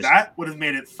doing that would have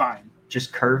made it fine.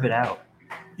 Just curve it out.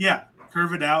 Yeah,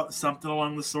 curve it out, something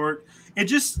along the sort. It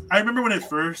just, I remember when it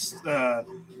first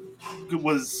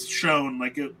was shown,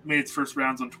 like it made its first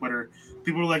rounds on Twitter,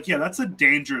 people were like, yeah, that's a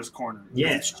dangerous corner. Yeah.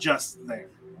 It's just there.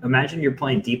 Imagine you're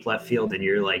playing deep left field and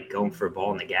you're like going for a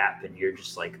ball in the gap and you're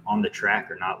just like on the track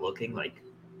or not looking, like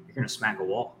you're going to smack a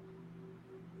wall.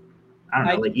 I don't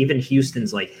know, like even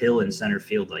Houston's like hill in center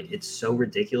field, like it's so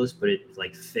ridiculous, but it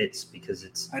like fits because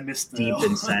it's deep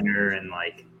in center and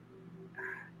like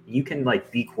you can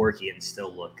like be quirky and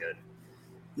still look good.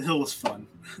 The hill was fun.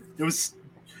 It was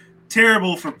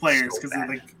terrible for players because of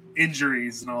like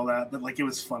injuries and all that, but like it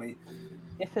was funny.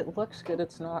 If it looks good,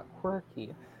 it's not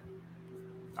quirky.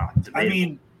 I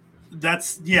mean,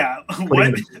 that's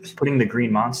putting the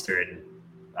green monster in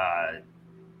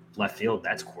left field.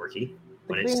 That's quirky.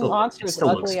 The green monster is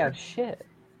ugly as shit.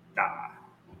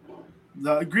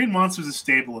 The green monster is a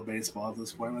staple of baseball at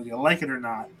this point, whether you like it or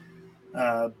not.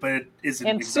 But it isn't.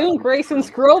 And soon Grayson's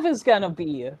Grove is gonna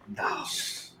be.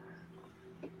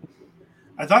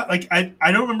 I thought, like,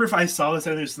 I don't remember if I saw this.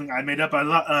 I think it was something I made up.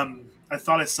 I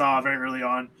thought I saw very early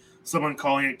on someone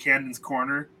calling it Camden's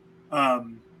Corner.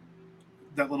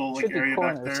 That little like area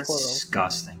back there.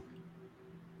 Disgusting.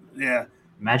 Yeah.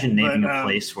 Imagine naming a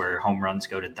place where home runs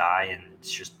go to die and it's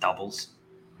just doubles.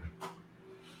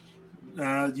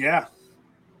 Yeah.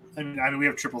 I mean, we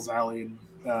have Triples Alley in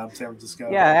San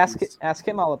Francisco. Yeah, ask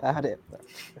him all about it.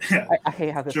 Yeah. I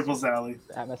hate how this Triples Alley.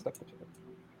 I messed up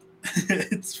the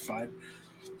It's fine.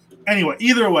 Anyway,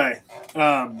 either way,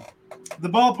 the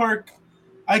ballpark,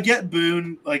 I get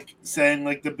Boone like saying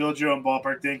like the build your own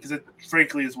ballpark thing because it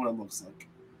frankly is what it looks like.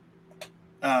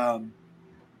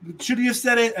 Should he have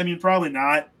said it? I mean, probably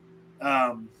not.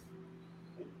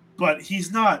 But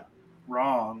he's not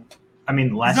wrong. I mean,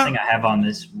 the last thing I have on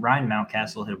this, Ryan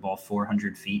Mountcastle hit a ball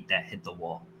 400 feet that hit the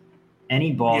wall.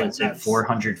 Any ball that's at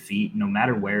 400 feet, no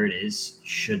matter where it is,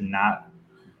 should not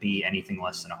be anything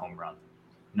less than a home run,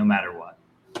 no matter what.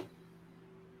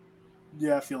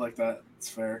 Yeah, I feel like that's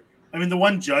fair. I mean, the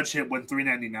one Judge hit went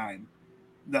 399.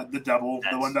 The double,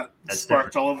 the one that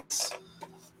sparked all of us.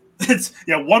 It's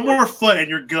one more foot and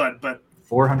you're good, but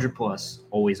 400 plus,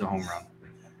 always a home run.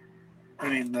 I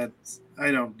mean,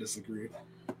 I don't disagree.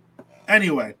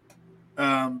 Anyway,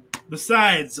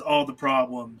 besides all the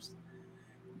problems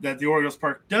that the Orioles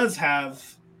Park does have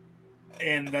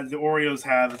and that the Orioles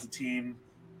have as a team,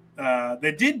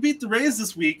 they did beat the Rays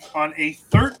this week on a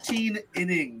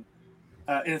 13-inning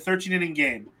in a 13-inning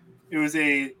game. It was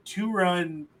a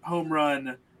 2-run home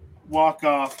run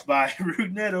walk-off by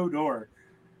Rougned Odor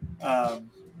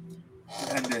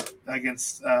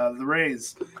against the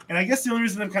Rays. And I guess the only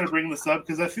reason I'm kind of bringing this up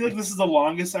because I feel like this is the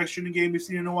longest extra inning game we've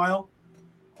seen in a while.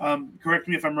 Correct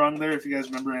me if I'm wrong there, if you guys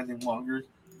remember anything longer.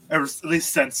 At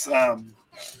least since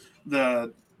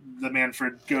the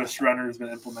Manfred Ghost Runner has been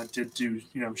implemented to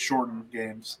shorten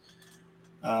games.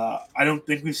 I don't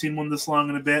think we've seen one this long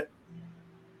in a bit.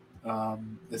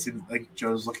 It seems like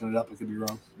Joe's looking it up. I could be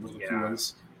wrong. I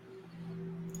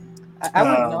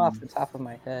wouldn't know off the top of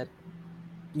my head.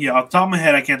 Yeah, off the top of my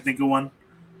head, I can't think of one.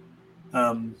 Yeah,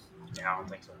 I don't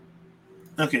think so.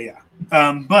 Okay, yeah.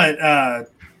 But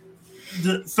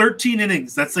the 13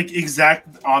 innings, that's like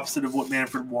exact opposite of what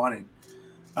Manfred wanted.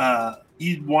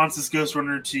 He wants this Ghost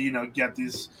Runner to, get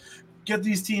these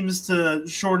teams to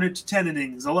shorten it to 10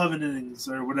 innings, 11 innings,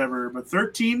 or whatever. But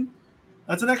 13,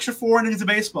 that's an extra 4 innings of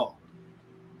baseball.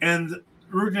 And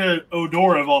Rougned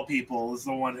Odor, of all people, is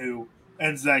the one who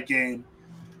ends that game,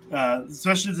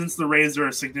 especially since the Rays are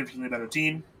a significantly better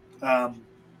team.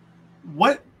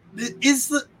 What is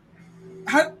the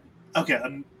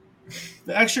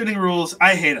extra inning rules?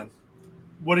 I hate them.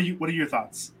 What are your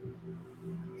thoughts?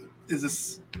 Are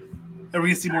we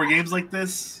gonna see more games like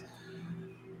this?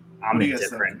 I'm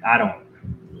indifferent. I don't.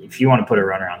 If you want to put a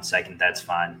runner on second, that's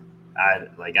fine. I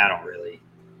don't really.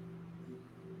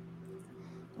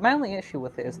 My only issue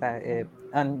with it is that it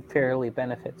unfairly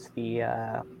benefits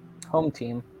the home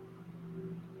team.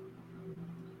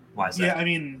 Why is that? Yeah, I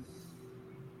mean,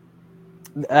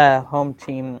 home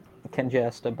team can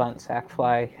just bunt sack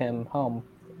fly him home.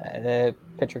 The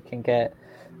pitcher can get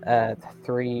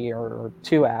 3 or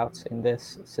 2 outs in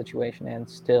this situation and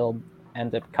still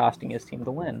end up costing his team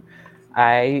the win.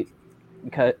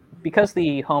 Because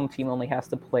the home team only has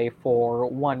to play for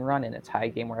 1 run in a tie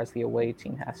game, whereas the away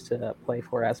team has to play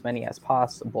for as many as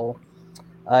possible.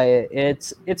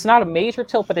 It's not a major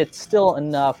tilt, but it's still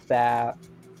enough that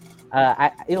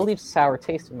it leaves a sour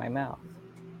taste in my mouth.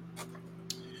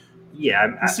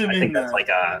 Yeah, I think that's like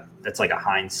a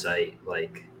hindsight.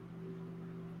 Like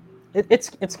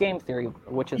it's game theory,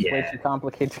 which is way too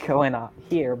complicated to go in on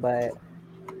here. But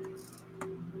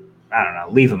I don't know.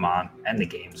 Leave them on. End the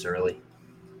games early.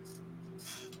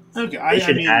 Okay,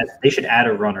 they should add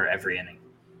a runner every inning.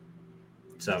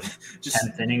 So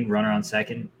 10th inning, runner on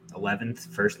second, 11th,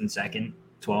 first and second,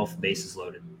 12th, bases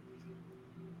loaded.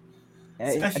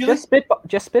 Just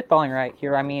spitballing right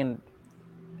here. I mean,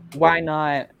 why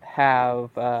not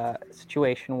have a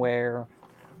situation where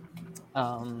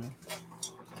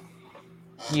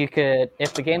you could,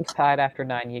 if the game's tied after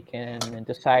 9, you can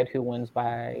decide who wins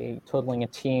by totaling a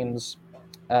team's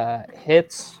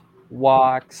hits,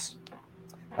 walks,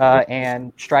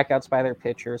 and strikeouts by their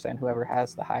pitchers, and whoever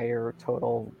has the higher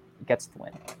total gets the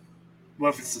win.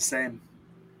 What if it's the same?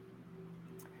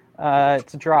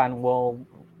 It's a draw, and we'll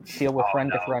deal with run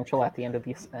differential at the end of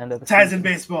the ties season. in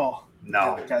baseball.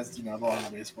 No, ties do not belong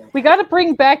in baseball. We got to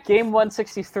bring back Game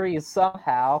 163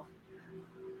 somehow.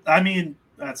 I mean,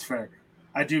 that's fair.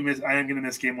 I am going to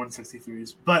miss Game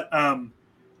 163s, but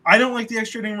I don't like the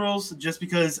extra inning rules just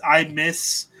because I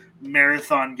miss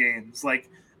marathon games. Like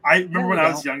I remember when I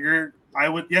was younger, I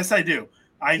would. Yes, I do.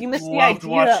 You missed the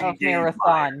idea of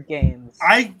marathon games.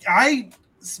 I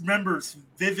remember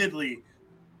vividly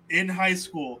in high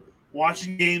school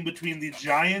watching a game between the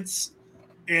Giants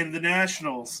and the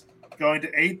Nationals going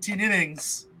to 18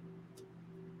 innings,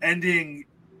 ending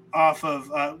off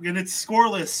of and it's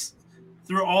scoreless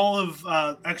through all of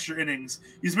extra innings.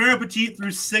 Yusmeiro Petit threw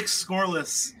 6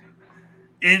 scoreless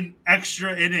in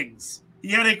extra innings. He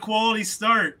had a quality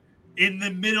start in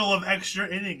the middle of extra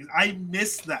innings. I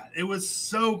missed that. It was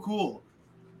so cool.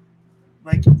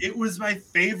 Like, it was my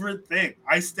favorite thing.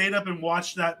 I stayed up and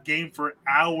watched that game for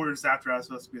hours after I was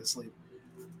supposed to be asleep.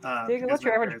 Diego, what's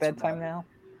your average bedtime now?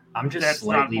 I'm just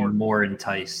slightly more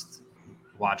enticed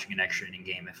watching an extra inning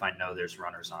game if I know there's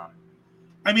runners on.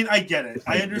 I mean, I get it.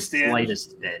 I understand. The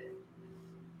slightest bit.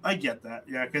 I get that.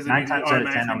 Yeah, because 9 times out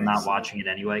of 10, I'm not watching it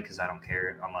anyway because I don't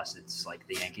care unless it's like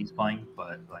the Yankees playing.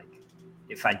 But like,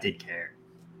 if I did care,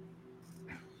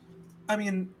 I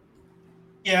mean,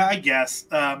 yeah, I guess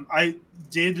I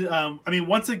did. I mean,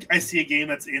 once I see a game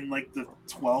that's in like the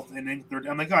 12th inning,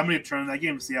 I'm like, oh, I'm going to turn on that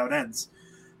game to see how it ends.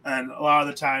 And a lot of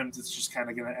the times, it's just kind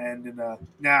of going to end in a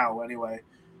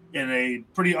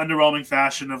pretty underwhelming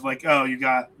fashion of like, oh, you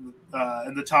got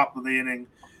in the top of the inning,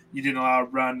 you didn't allow a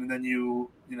run, and then you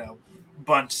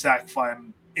bunt, sack, fly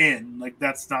in. Like,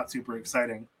 that's not super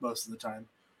exciting most of the time.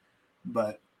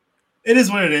 But it is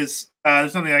what it is.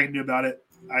 There's nothing I can do about it.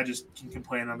 I just can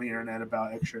complain on the internet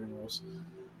about extra inning rules.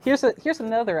 Here's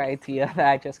another idea that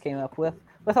I just came up with.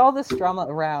 With all this drama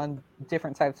around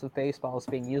different types of baseballs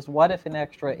being used, what if in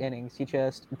extra innings you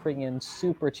just bring in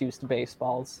super juiced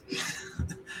baseballs?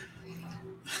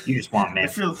 You just want man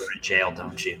to go to jail,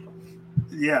 don't you?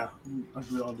 Yeah,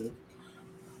 we all do.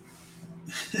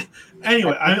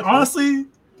 Anyway, honestly,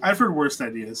 I've heard worse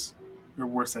ideas,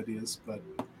 but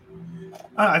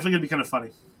I think it'd be kind of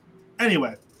funny.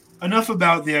 Anyway, enough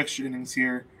about the extra innings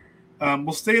here.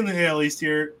 We'll stay in the AL East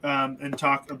here and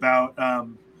talk about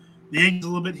the Yankees a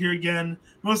little bit here again.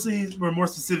 Mostly, or more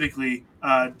specifically,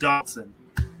 Donaldson.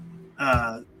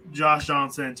 Josh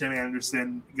Donaldson and Tim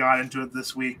Anderson got into it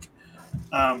this week,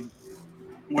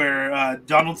 where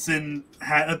Donaldson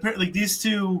had apparently these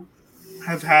two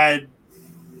have had.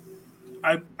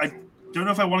 I don't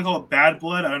know if I want to call it bad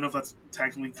blood. I don't know if that's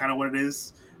technically kind of what it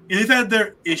is. They've had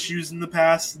their issues in the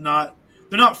past. They're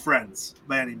not friends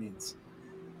by any means.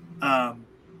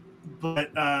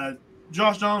 But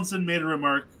Josh Donaldson made a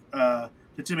remark to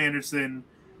Tim Anderson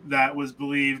that was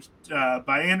believed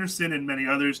by Anderson and many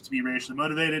others to be racially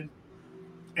motivated,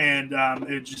 and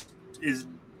it just it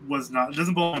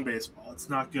doesn't belong in baseball. It's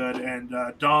not good, and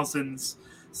Donaldson's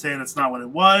saying that's not what it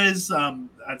was.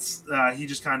 He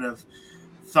just kind of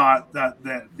thought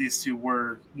that these two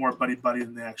were more buddy-buddy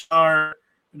than they actually are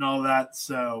and all that.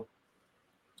 So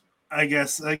I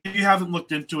guess if you haven't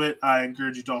looked into it, I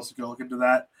encourage you to also go look into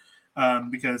that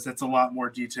because it's a lot more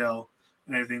detail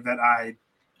and everything that I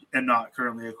am not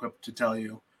currently equipped to tell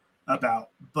you about.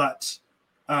 But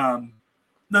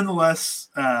nonetheless,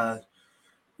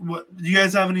 what do you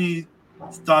guys have any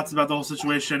thoughts about the whole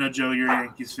situation? I know, Joe, you're a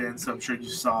Yankees fan, so I'm sure you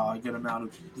saw a good amount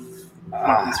of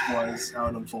what this was, how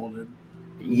it unfolded.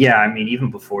 Yeah, I mean, even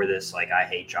before this, like, I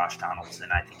hate Josh Donaldson.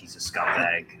 I think he's a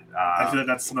scumbag. I feel like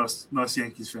that's most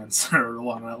Yankees fans are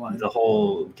along that line. The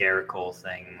whole Garrett Cole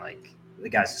thing, like, the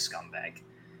guy's a scumbag.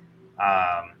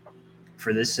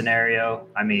 For this scenario,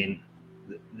 I mean,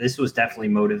 this was definitely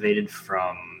motivated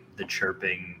from the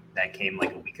chirping that came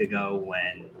like a week ago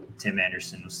when Tim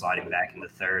Anderson was sliding back in the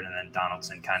third, and then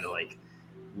Donaldson kind of like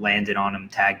landed on him,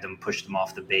 tagged him, pushed him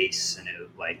off the base, and it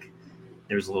like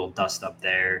there was a little dust up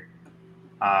there.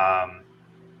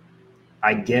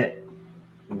 I get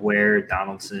where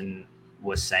Donaldson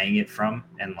was saying it from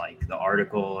and like the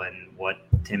article and what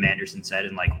Tim Anderson said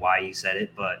and like why he said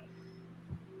it, but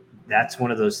that's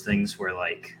one of those things where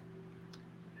like,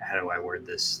 how do I word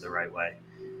this the right way?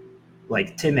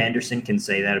 Like Tim Anderson can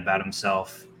say that about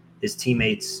himself. His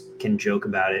teammates can joke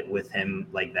about it with him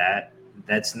like that.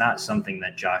 That's not something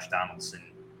that Josh Donaldson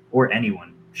or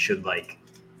anyone should like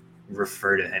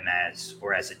refer to him as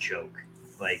or as a joke.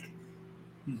 Like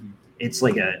it's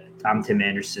like I'm Tim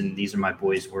Anderson. These are my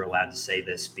boys. We're allowed to say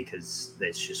this because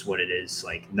that's just what it is.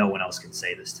 Like no one else can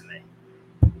say this to me.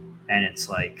 And it's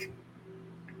like,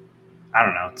 I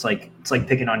don't know. It's like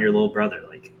picking on your little brother.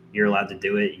 Like you're allowed to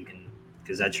do it. You can,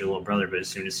 because that's your little brother. But as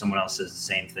soon as someone else says the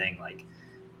same thing, like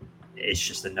it's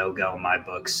just a no-go in my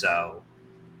book. So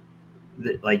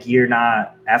like you're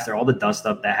not, after all the dust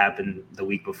up that happened the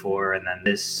week before and then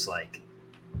this, like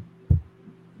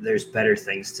there's better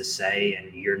things to say,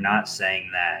 and you're not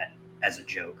saying that as a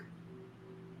joke.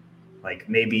 Like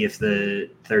maybe if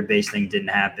the third base thing didn't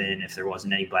happen, if there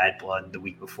wasn't any bad blood the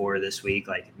week before this week,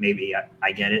 like maybe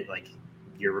I get it. Like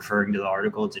you're referring to the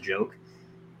article, it's a joke.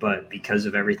 But because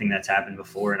of everything that's happened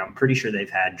before, and I'm pretty sure they've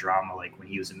had drama like when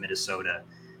he was in Minnesota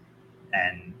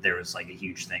and there was like a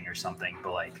huge thing or something.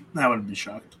 But like I wouldn't be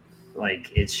shocked.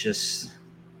 Like it's just,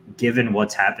 given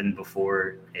what's happened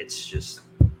before, it's just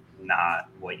not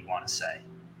what you want to say.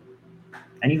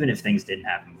 And even if things didn't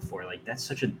happen before, like that's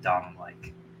such a dumb,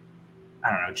 like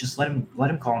I don't know, just let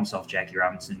him call himself Jackie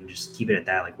Robinson and just keep it at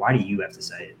that. Like why do you have to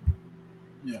say it?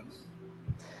 Yeah.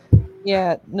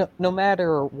 Yeah, no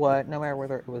matter what, no matter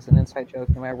whether it was an inside joke,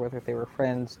 no matter whether they were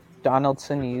friends,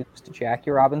 Donaldson used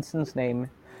Jackie Robinson's name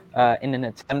in an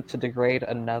attempt to degrade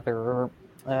another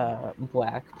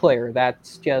black player.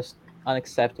 That's just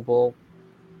unacceptable.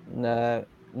 No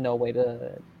way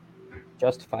to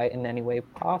justify it in any way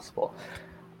possible.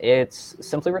 It's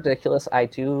simply ridiculous. I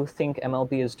do think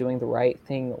MLB is doing the right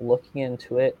thing looking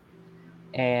into it,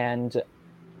 and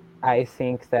I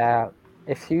think that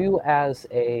if you, as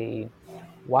a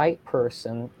white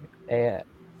person,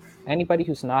 anybody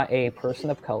who's not a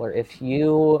person of color, if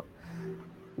you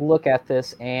look at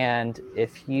this and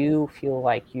if you feel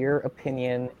like your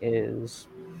opinion is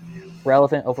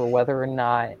relevant over whether or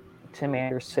not Tim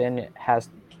Anderson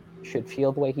should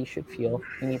feel the way he should feel,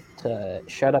 you need to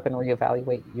shut up and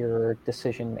reevaluate your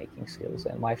decision-making skills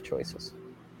and life choices.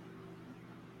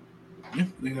 Yeah,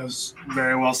 I think that was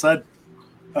very well said.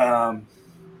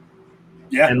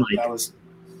 Yeah, and like, that was.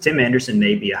 Tim Anderson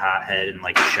may be a hothead and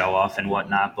like a show off and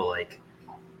whatnot, but like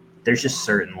there's just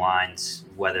certain lines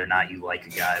whether or not you like a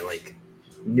guy. Like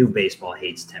new baseball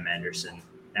hates Tim Anderson.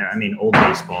 I mean, old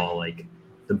baseball, like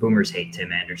the boomers hate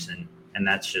Tim Anderson, and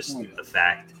that's just the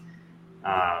fact.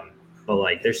 But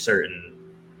like there's certain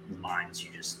lines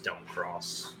you just don't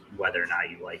cross whether or not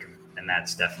you like him, and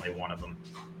that's definitely one of them.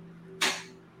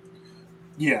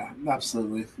 Yeah,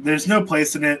 absolutely. There's no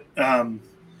place in it.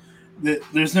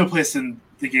 There's no place in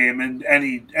the game and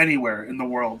anywhere in the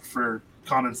world for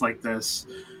comments like this,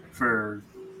 for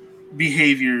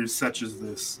behaviors such as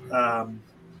this.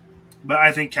 But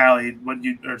I think Jenny, what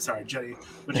you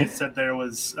said there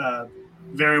was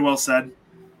very well said,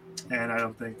 and I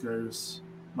don't think there's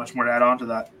much more to add on to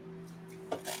that.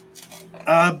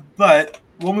 But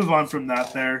we'll move on from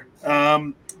that there.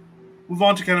 Move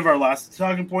on to kind of our last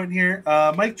talking point here.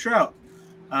 Mike Trout,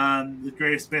 the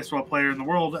greatest baseball player in the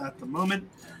world at the moment,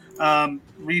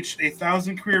 reached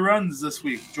 1,000 career runs this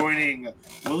week, joining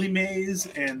Willie Mays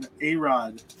and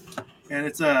A-Rod. And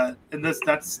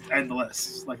that's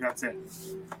endless. Like, that's it.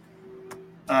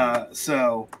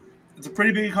 So it's a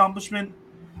pretty big accomplishment.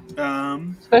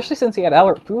 Especially since he had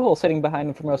Albert Pujols sitting behind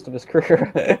him for most of his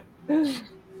career.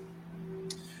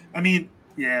 I mean,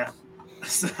 yeah.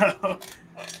 So,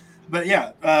 but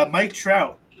yeah, Mike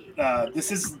Trout.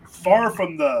 This is far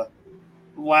from the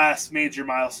last major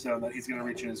milestone that he's going to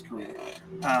reach in his career.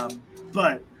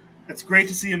 But it's great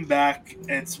to see him back.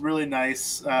 It's really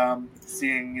nice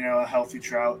seeing a healthy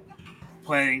Trout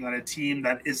playing on a team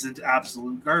that isn't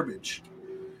absolute garbage.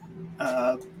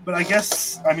 But I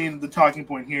guess the talking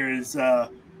point here is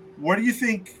what do you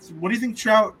think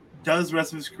Trout does the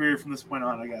rest of his career from this point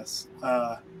on? I guess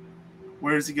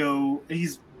where does he go?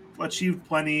 He's achieved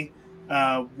plenty.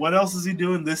 What else is he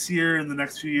doing this year and the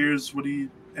next few years?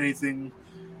 Anything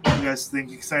you guys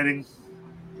think exciting?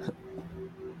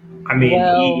 I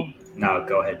mean, no,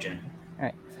 go ahead, Jen. All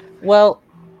right. Well,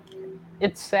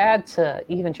 it's sad to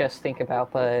even just think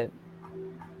about, but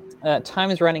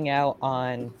time is running out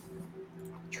on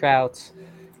Trout's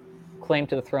claim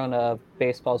to the throne of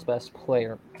baseball's best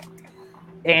player.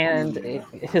 And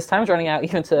his time's running out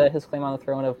even to his claim on the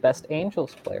throne of best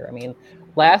Angels player. I mean,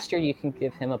 last year you can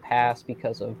give him a pass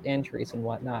because of injuries and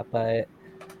whatnot, but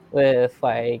with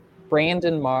like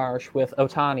Brandon Marsh, with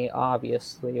Ohtani,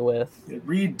 obviously, with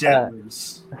Reed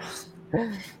Detmers.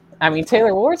 I mean,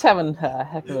 Taylor Ward's having a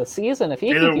heck of a season. If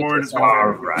he Taylor Ward is all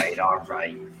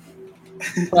right.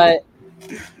 But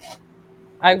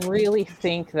I really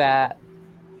think that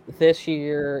this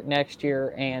year, next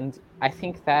year, and I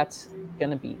think that's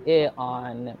going to be it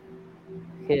on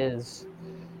his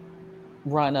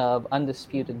run of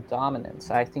undisputed dominance.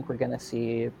 I think we're going to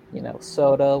see,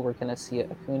 Soto. We're going to see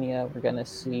Acuna. We're going to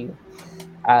see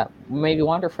maybe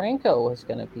Wander Franco is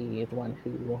going to be the one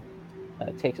who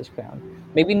takes his crown.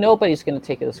 Maybe nobody's going to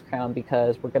take his crown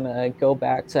because we're going to go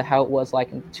back to how it was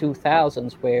like in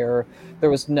 2000s where there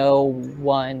was no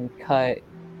one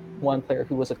player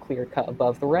who was a clear cut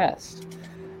above the rest.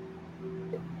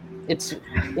 It's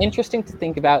interesting to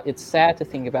think about. It's sad to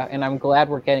think about, and I'm glad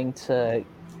we're getting to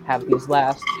have these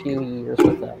last few years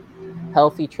with a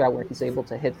healthy Trout where he's able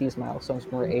to hit these milestones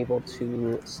and we're able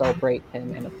to celebrate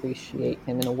him and appreciate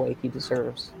him in a way he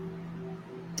deserves.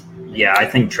 Yeah, I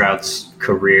think Trout's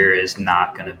career is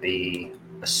not going to be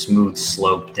a smooth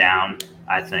slope down.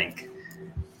 I think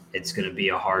it's going to be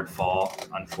a hard fall,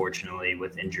 unfortunately,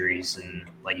 with injuries and,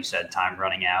 like you said, time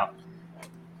running out.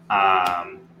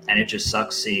 And it just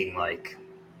sucks seeing,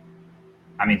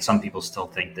 some people still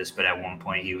think this, but at one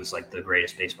point he was, the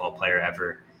greatest baseball player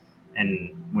ever.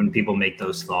 And when people make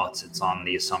those thoughts, it's on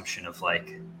the assumption of,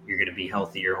 you're going to be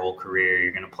healthy your whole career,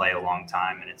 you're going to play a long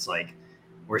time, and it's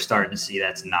we're starting to see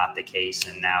that's not the case,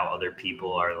 and now other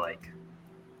people are like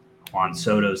Juan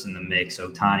Soto's in the mix,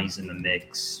 Ohtani's in the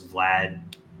mix, Vlad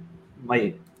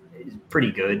is pretty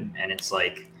good, and it's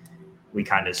like we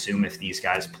kind of assume if these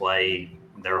guys play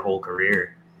their whole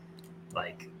career,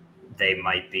 like they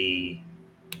might be.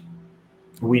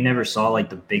 We never saw like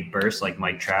the big burst like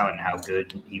Mike Trout and how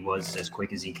good he was as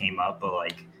quick as he came up, but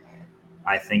like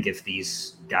I think if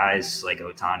these guys like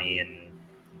Ohtani and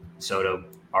Soto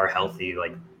are healthy,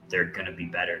 like they're gonna be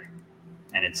better,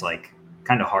 and it's like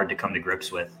kind of hard to come to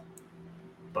grips with.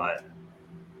 But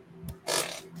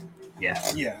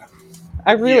yeah.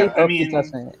 I really hope he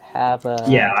doesn't have a.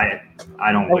 Yeah,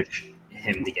 I don't wish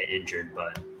him to get injured,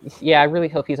 but yeah, I really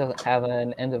hope he doesn't have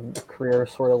an end of the career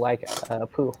sort of like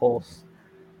Pujols.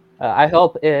 I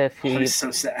hope if he. That is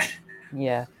so sad.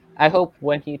 Yeah, I hope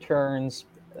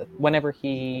whenever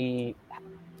he's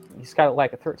got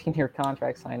like a 13-year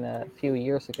contract signed a few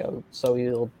years ago, so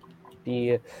he'll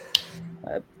be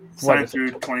signed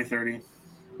through 2030.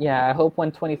 Yeah, I hope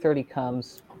when 2030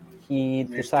 comes, he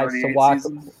decides to walk.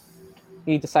 Seasons.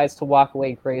 He decides to walk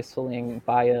away gracefully and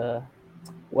buy a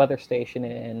weather station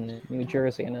in New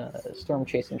Jersey in a storm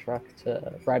chasing truck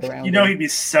to ride around. You know, he'd be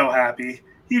so happy.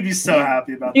 He'd be so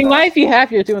happy about that. He might be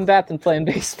happier doing that than playing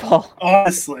baseball.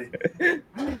 Honestly.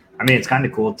 I mean, it's kind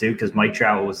of cool, too, because Mike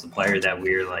Trout was the player that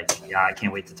we were like, yeah, I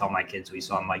can't wait to tell my kids we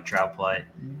saw Mike Trout play.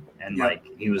 And, like,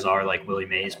 he was our, like, Willie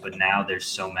Mays. But now there's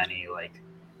so many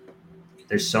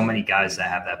guys that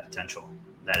have that potential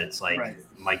that it's like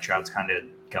Mike Trout's kind of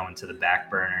going to the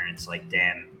back burner. And it's like,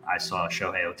 damn, I saw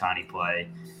Shohei Ohtani play,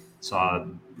 saw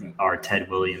our Ted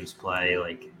Williams play.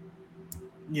 Like,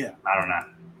 I don't know.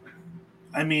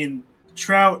 I mean,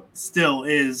 Trout still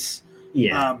is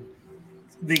the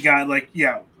guy. Like,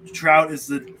 Trout is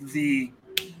the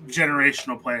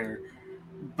generational player,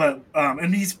 but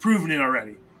and he's proven it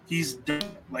already. He's done,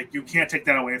 like, you can't take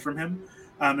that away from him.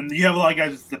 And you have a lot of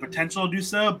guys with the potential to do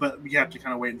so, but you have to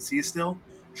kind of wait and see still.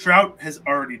 Trout has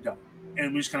already done it,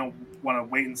 and we just kind of want to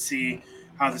wait and see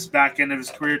how this back end of his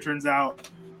career turns out.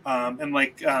 And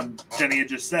like Jenny had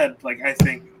just said, like, I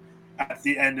think at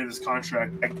the end of his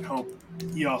contract, I hope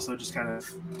he also just kind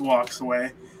of walks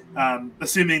away,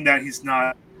 assuming that he's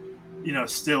not,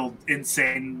 still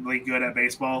insanely good at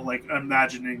baseball. Like,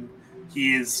 imagining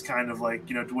he is kind of like,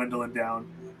 dwindling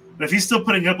down. But if he's still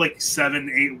putting up like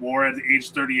 7-8 WAR at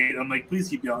age 38, I'm like, please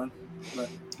keep going. But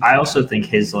I also think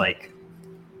his like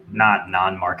not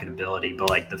non-marketability, but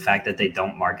like the fact that they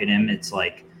don't market him, it's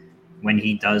like when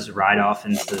he does ride off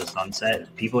into the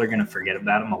sunset, people are going to forget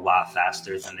about him a lot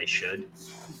faster than they should.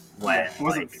 When it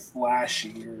wasn't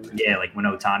flashy. Like when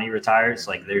Ohtani retires,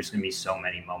 like there's going to be so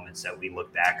many moments that we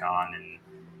look back on, and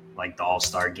like the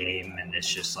All-Star game, and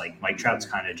it's just like Mike Trout's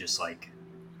kind of just like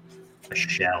a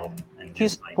shell, and he's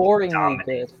just like boringly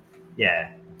good.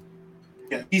 Yeah,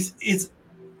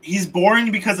 he's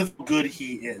boring because of how good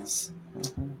he is.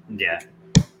 Yeah,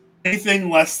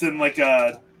 anything less than like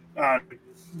a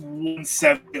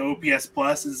 170 OPS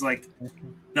plus is like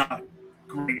not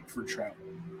great for Trout,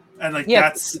 and like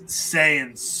that's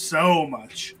saying so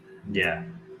much. Yeah,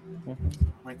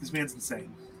 like this man's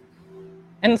insane.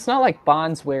 And it's not like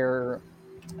Bonds where,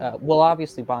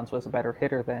 obviously Bonds was a better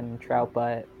hitter than Trout,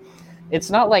 but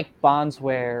it's not like Bonds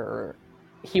where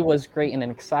he was great in an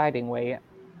exciting way,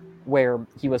 where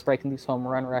he was breaking these home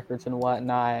run records and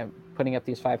whatnot, putting up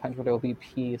these 500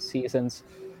 OBP seasons.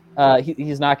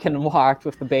 He's not getting walked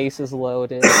with the bases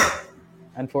loaded,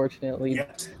 unfortunately.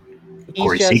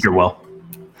 Corey Seager will.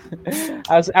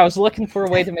 I was looking for a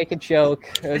way to make a joke.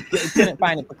 Didn't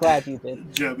find it, but glad you did.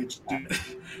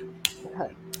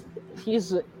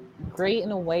 He's great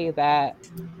in a way that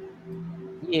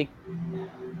he's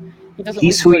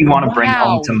who you want to bring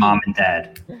home to mom and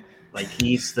dad. Like,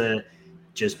 he's the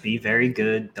just be very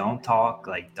good, don't talk,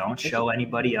 like don't show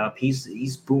anybody up.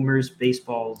 He's Boomers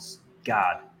baseball's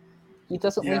god. He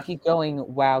doesn't leave you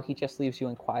going, wow, he just leaves you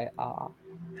in quiet awe.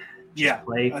 Just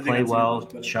play well,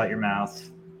 shut your mouth,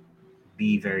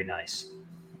 be very nice.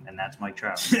 And that's Mike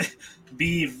Trout.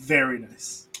 Be very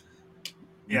nice.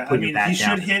 Yeah, I mean, he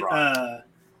should hit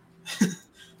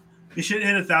he should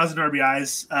hit 1,000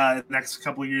 RBIs in the next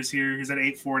couple of years here. He's at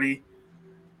 840.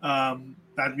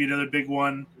 That'd be another big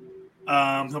one.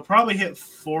 He'll probably hit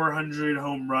 400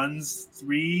 home runs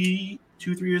 2-3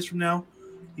 years from now.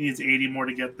 He needs 80 more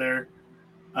to get there.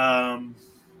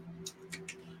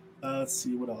 Let's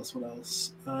see, what else?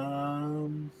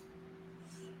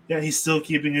 He's still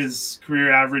keeping his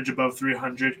career average above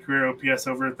 300, career OPS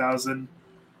over 1,000.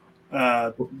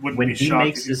 When he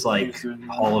makes his like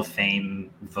Hall of Fame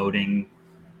voting,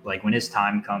 like when his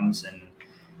time comes and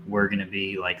we're going to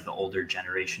be like the older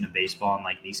generation of baseball, and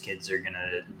like these kids are going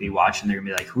to be watching, they're going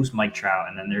to be like, who's Mike Trout?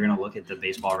 And then they're going to look at the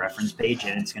Baseball Reference page,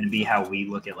 and it's going to be how we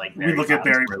look at like Barry Bonds,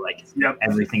 where like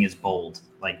everything is bold.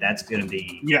 Like that's going to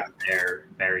be their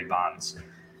Barry Bonds.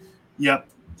 Yep,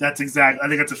 that's exactly. I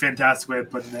think that's a fantastic way of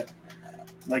putting it.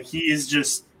 Like he's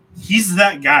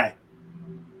that guy.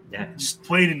 Yeah, just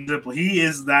plain and simple. He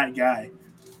is that guy.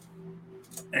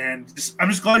 And I'm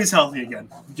just glad he's healthy again,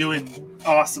 doing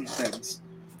awesome things.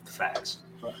 Facts.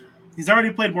 But he's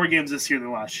already played more games this year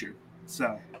than last year,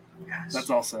 so that's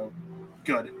also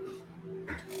good.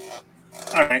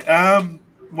 All right.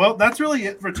 Well, that's really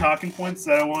it for talking points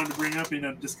that I wanted to bring up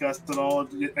and discuss at all.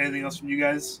 Anything else from you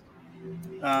guys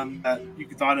that you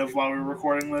thought of while we were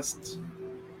recording this?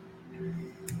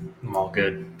 I'm all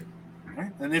good. All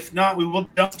right. And if not, we will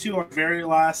jump to our very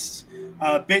last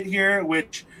bit here,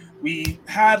 which we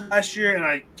had last year, and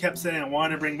I kept saying I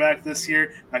wanted to bring back this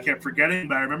year. I kept forgetting,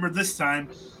 but I remember this time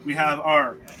we have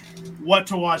our what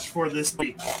to watch for this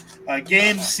week.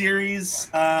 Game series.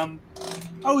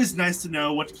 Always nice to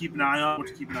know what to keep an eye on, what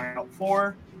to keep an eye out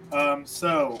for.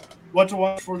 So, what to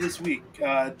watch for this week?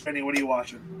 Jenny, what are you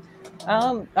watching?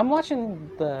 I'm watching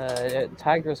the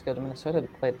Tigers go to Minnesota to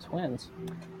play the Twins.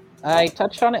 I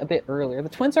touched on it a bit earlier. The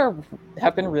Twins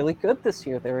have been really good this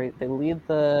year. They lead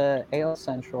the AL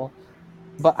Central,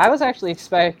 but I was actually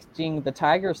expecting the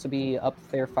Tigers to be up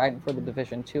there fighting for the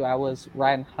division too. I was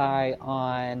riding high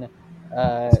on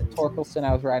Torkelson.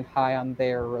 I was riding high on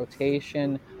their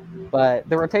rotation, but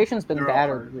the rotation's been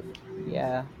battered.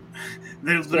 Yeah,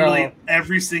 there's literally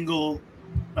every single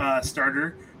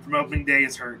starter from opening day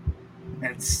is hurt,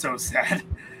 and it's so sad.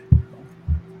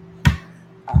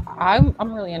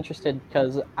 I'm really interested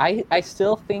because I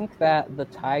still think that the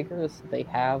Tigers, they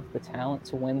have the talent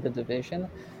to win the division,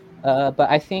 but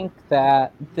I think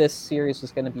that this series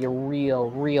is going to be a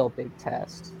real big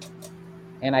test,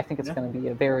 and I think it's going to be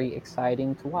a very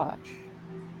exciting to watch.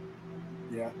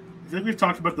 Yeah, I think we've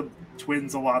talked about the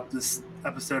Twins a lot this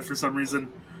episode for some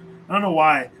reason. I don't know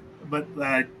why, but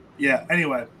yeah.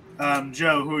 Anyway,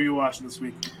 Joe, who are you watching this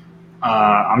week?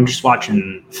 I'm just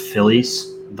watching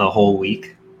Phillies the whole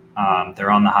week. They're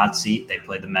on the hot seat. They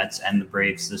played the Mets and the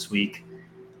Braves this week.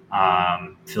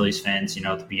 Phillies fans,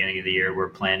 at the beginning of the year, we're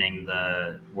planning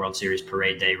the World Series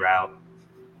parade day route.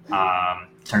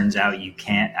 Turns out you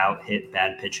can't out-hit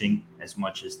bad pitching as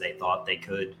much as they thought they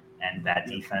could, and bad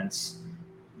defense.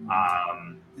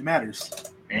 It matters.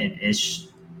 And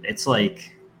it's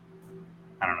like,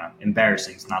 I don't know,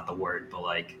 embarrassing is not the word, but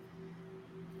like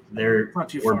there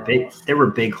were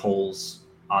big holes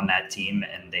on that team,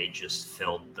 and they just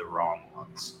filled the wrong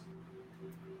ones.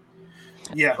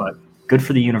 Yeah. But good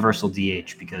for the universal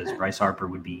DH, because Bryce Harper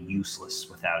would be useless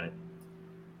without it.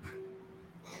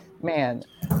 Man,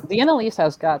 the NL East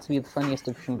has got to be the funniest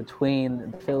division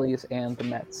between the Phillies and the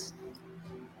Mets.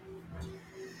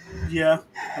 Yeah,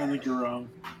 I think you're wrong.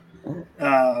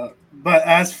 But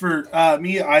as for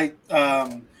me, I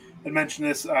mentioned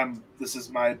this. This is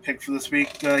my pick for this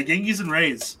week. Yankees and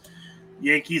Rays.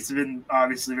 Yankees have been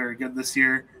obviously very good this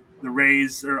year. The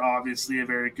Rays are obviously a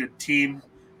very good team.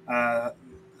 I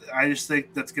just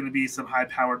think that's going to be some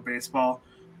high-powered baseball,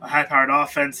 a high-powered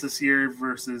offense this year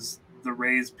versus the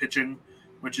Rays pitching,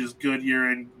 which is good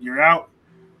year in, year out.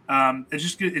 It's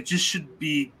just good. It just should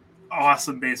be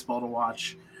awesome baseball to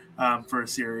watch for a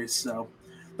series. So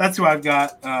that's who I've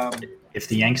got. If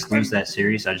the Yanks lose that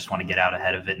series, I just want to get out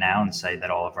ahead of it now and say that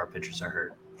all of our pitchers are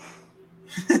hurt.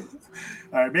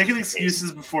 All right, making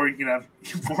excuses before you can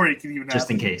even have. Just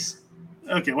in case.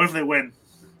 Okay, what if they win?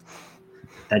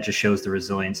 That just shows the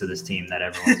resilience of this team that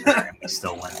everyone's hurt and we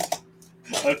still win.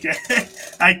 Okay,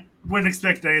 I wouldn't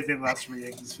expect anything less from a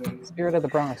Yankees fan. Spirit of the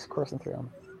Bronx coursing through them.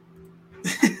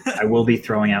 I will be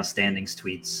throwing out standings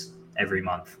tweets every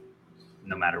month,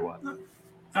 no matter what. All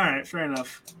right, fair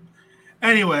enough.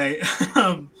 Anyway,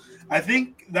 I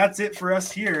think that's it for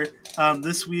us here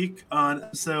this week on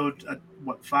episode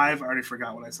 5? I already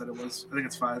forgot what I said it was. I think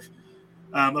it's 5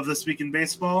 of This Week in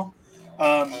Baseball.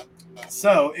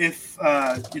 So if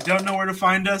you don't know where to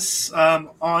find us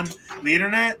on the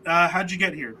internet, how'd you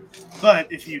get here?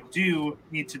 But if you do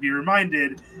need to be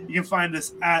reminded, you can find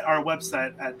us at our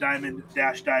website at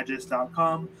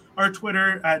diamond-digest.com, our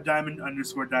Twitter at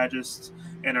diamond_digest,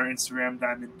 and our Instagram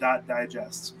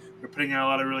diamond.digest. We're putting out a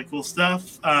lot of really cool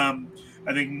stuff. I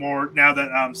think more now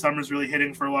that summer's really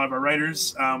hitting for a lot of our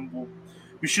writers,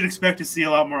 we should expect to see a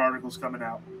lot more articles coming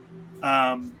out.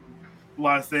 A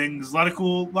lot of things, a lot of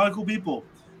cool people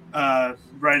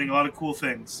writing a lot of cool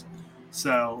things.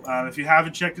 So if you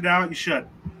haven't checked it out, you should.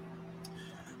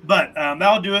 But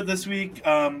that'll do it this week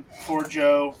for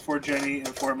Joe, for Jenny, and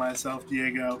for myself,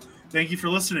 Diego. Thank you for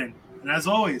listening. And as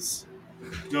always,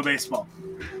 go baseball.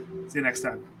 See you next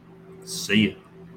time. See you.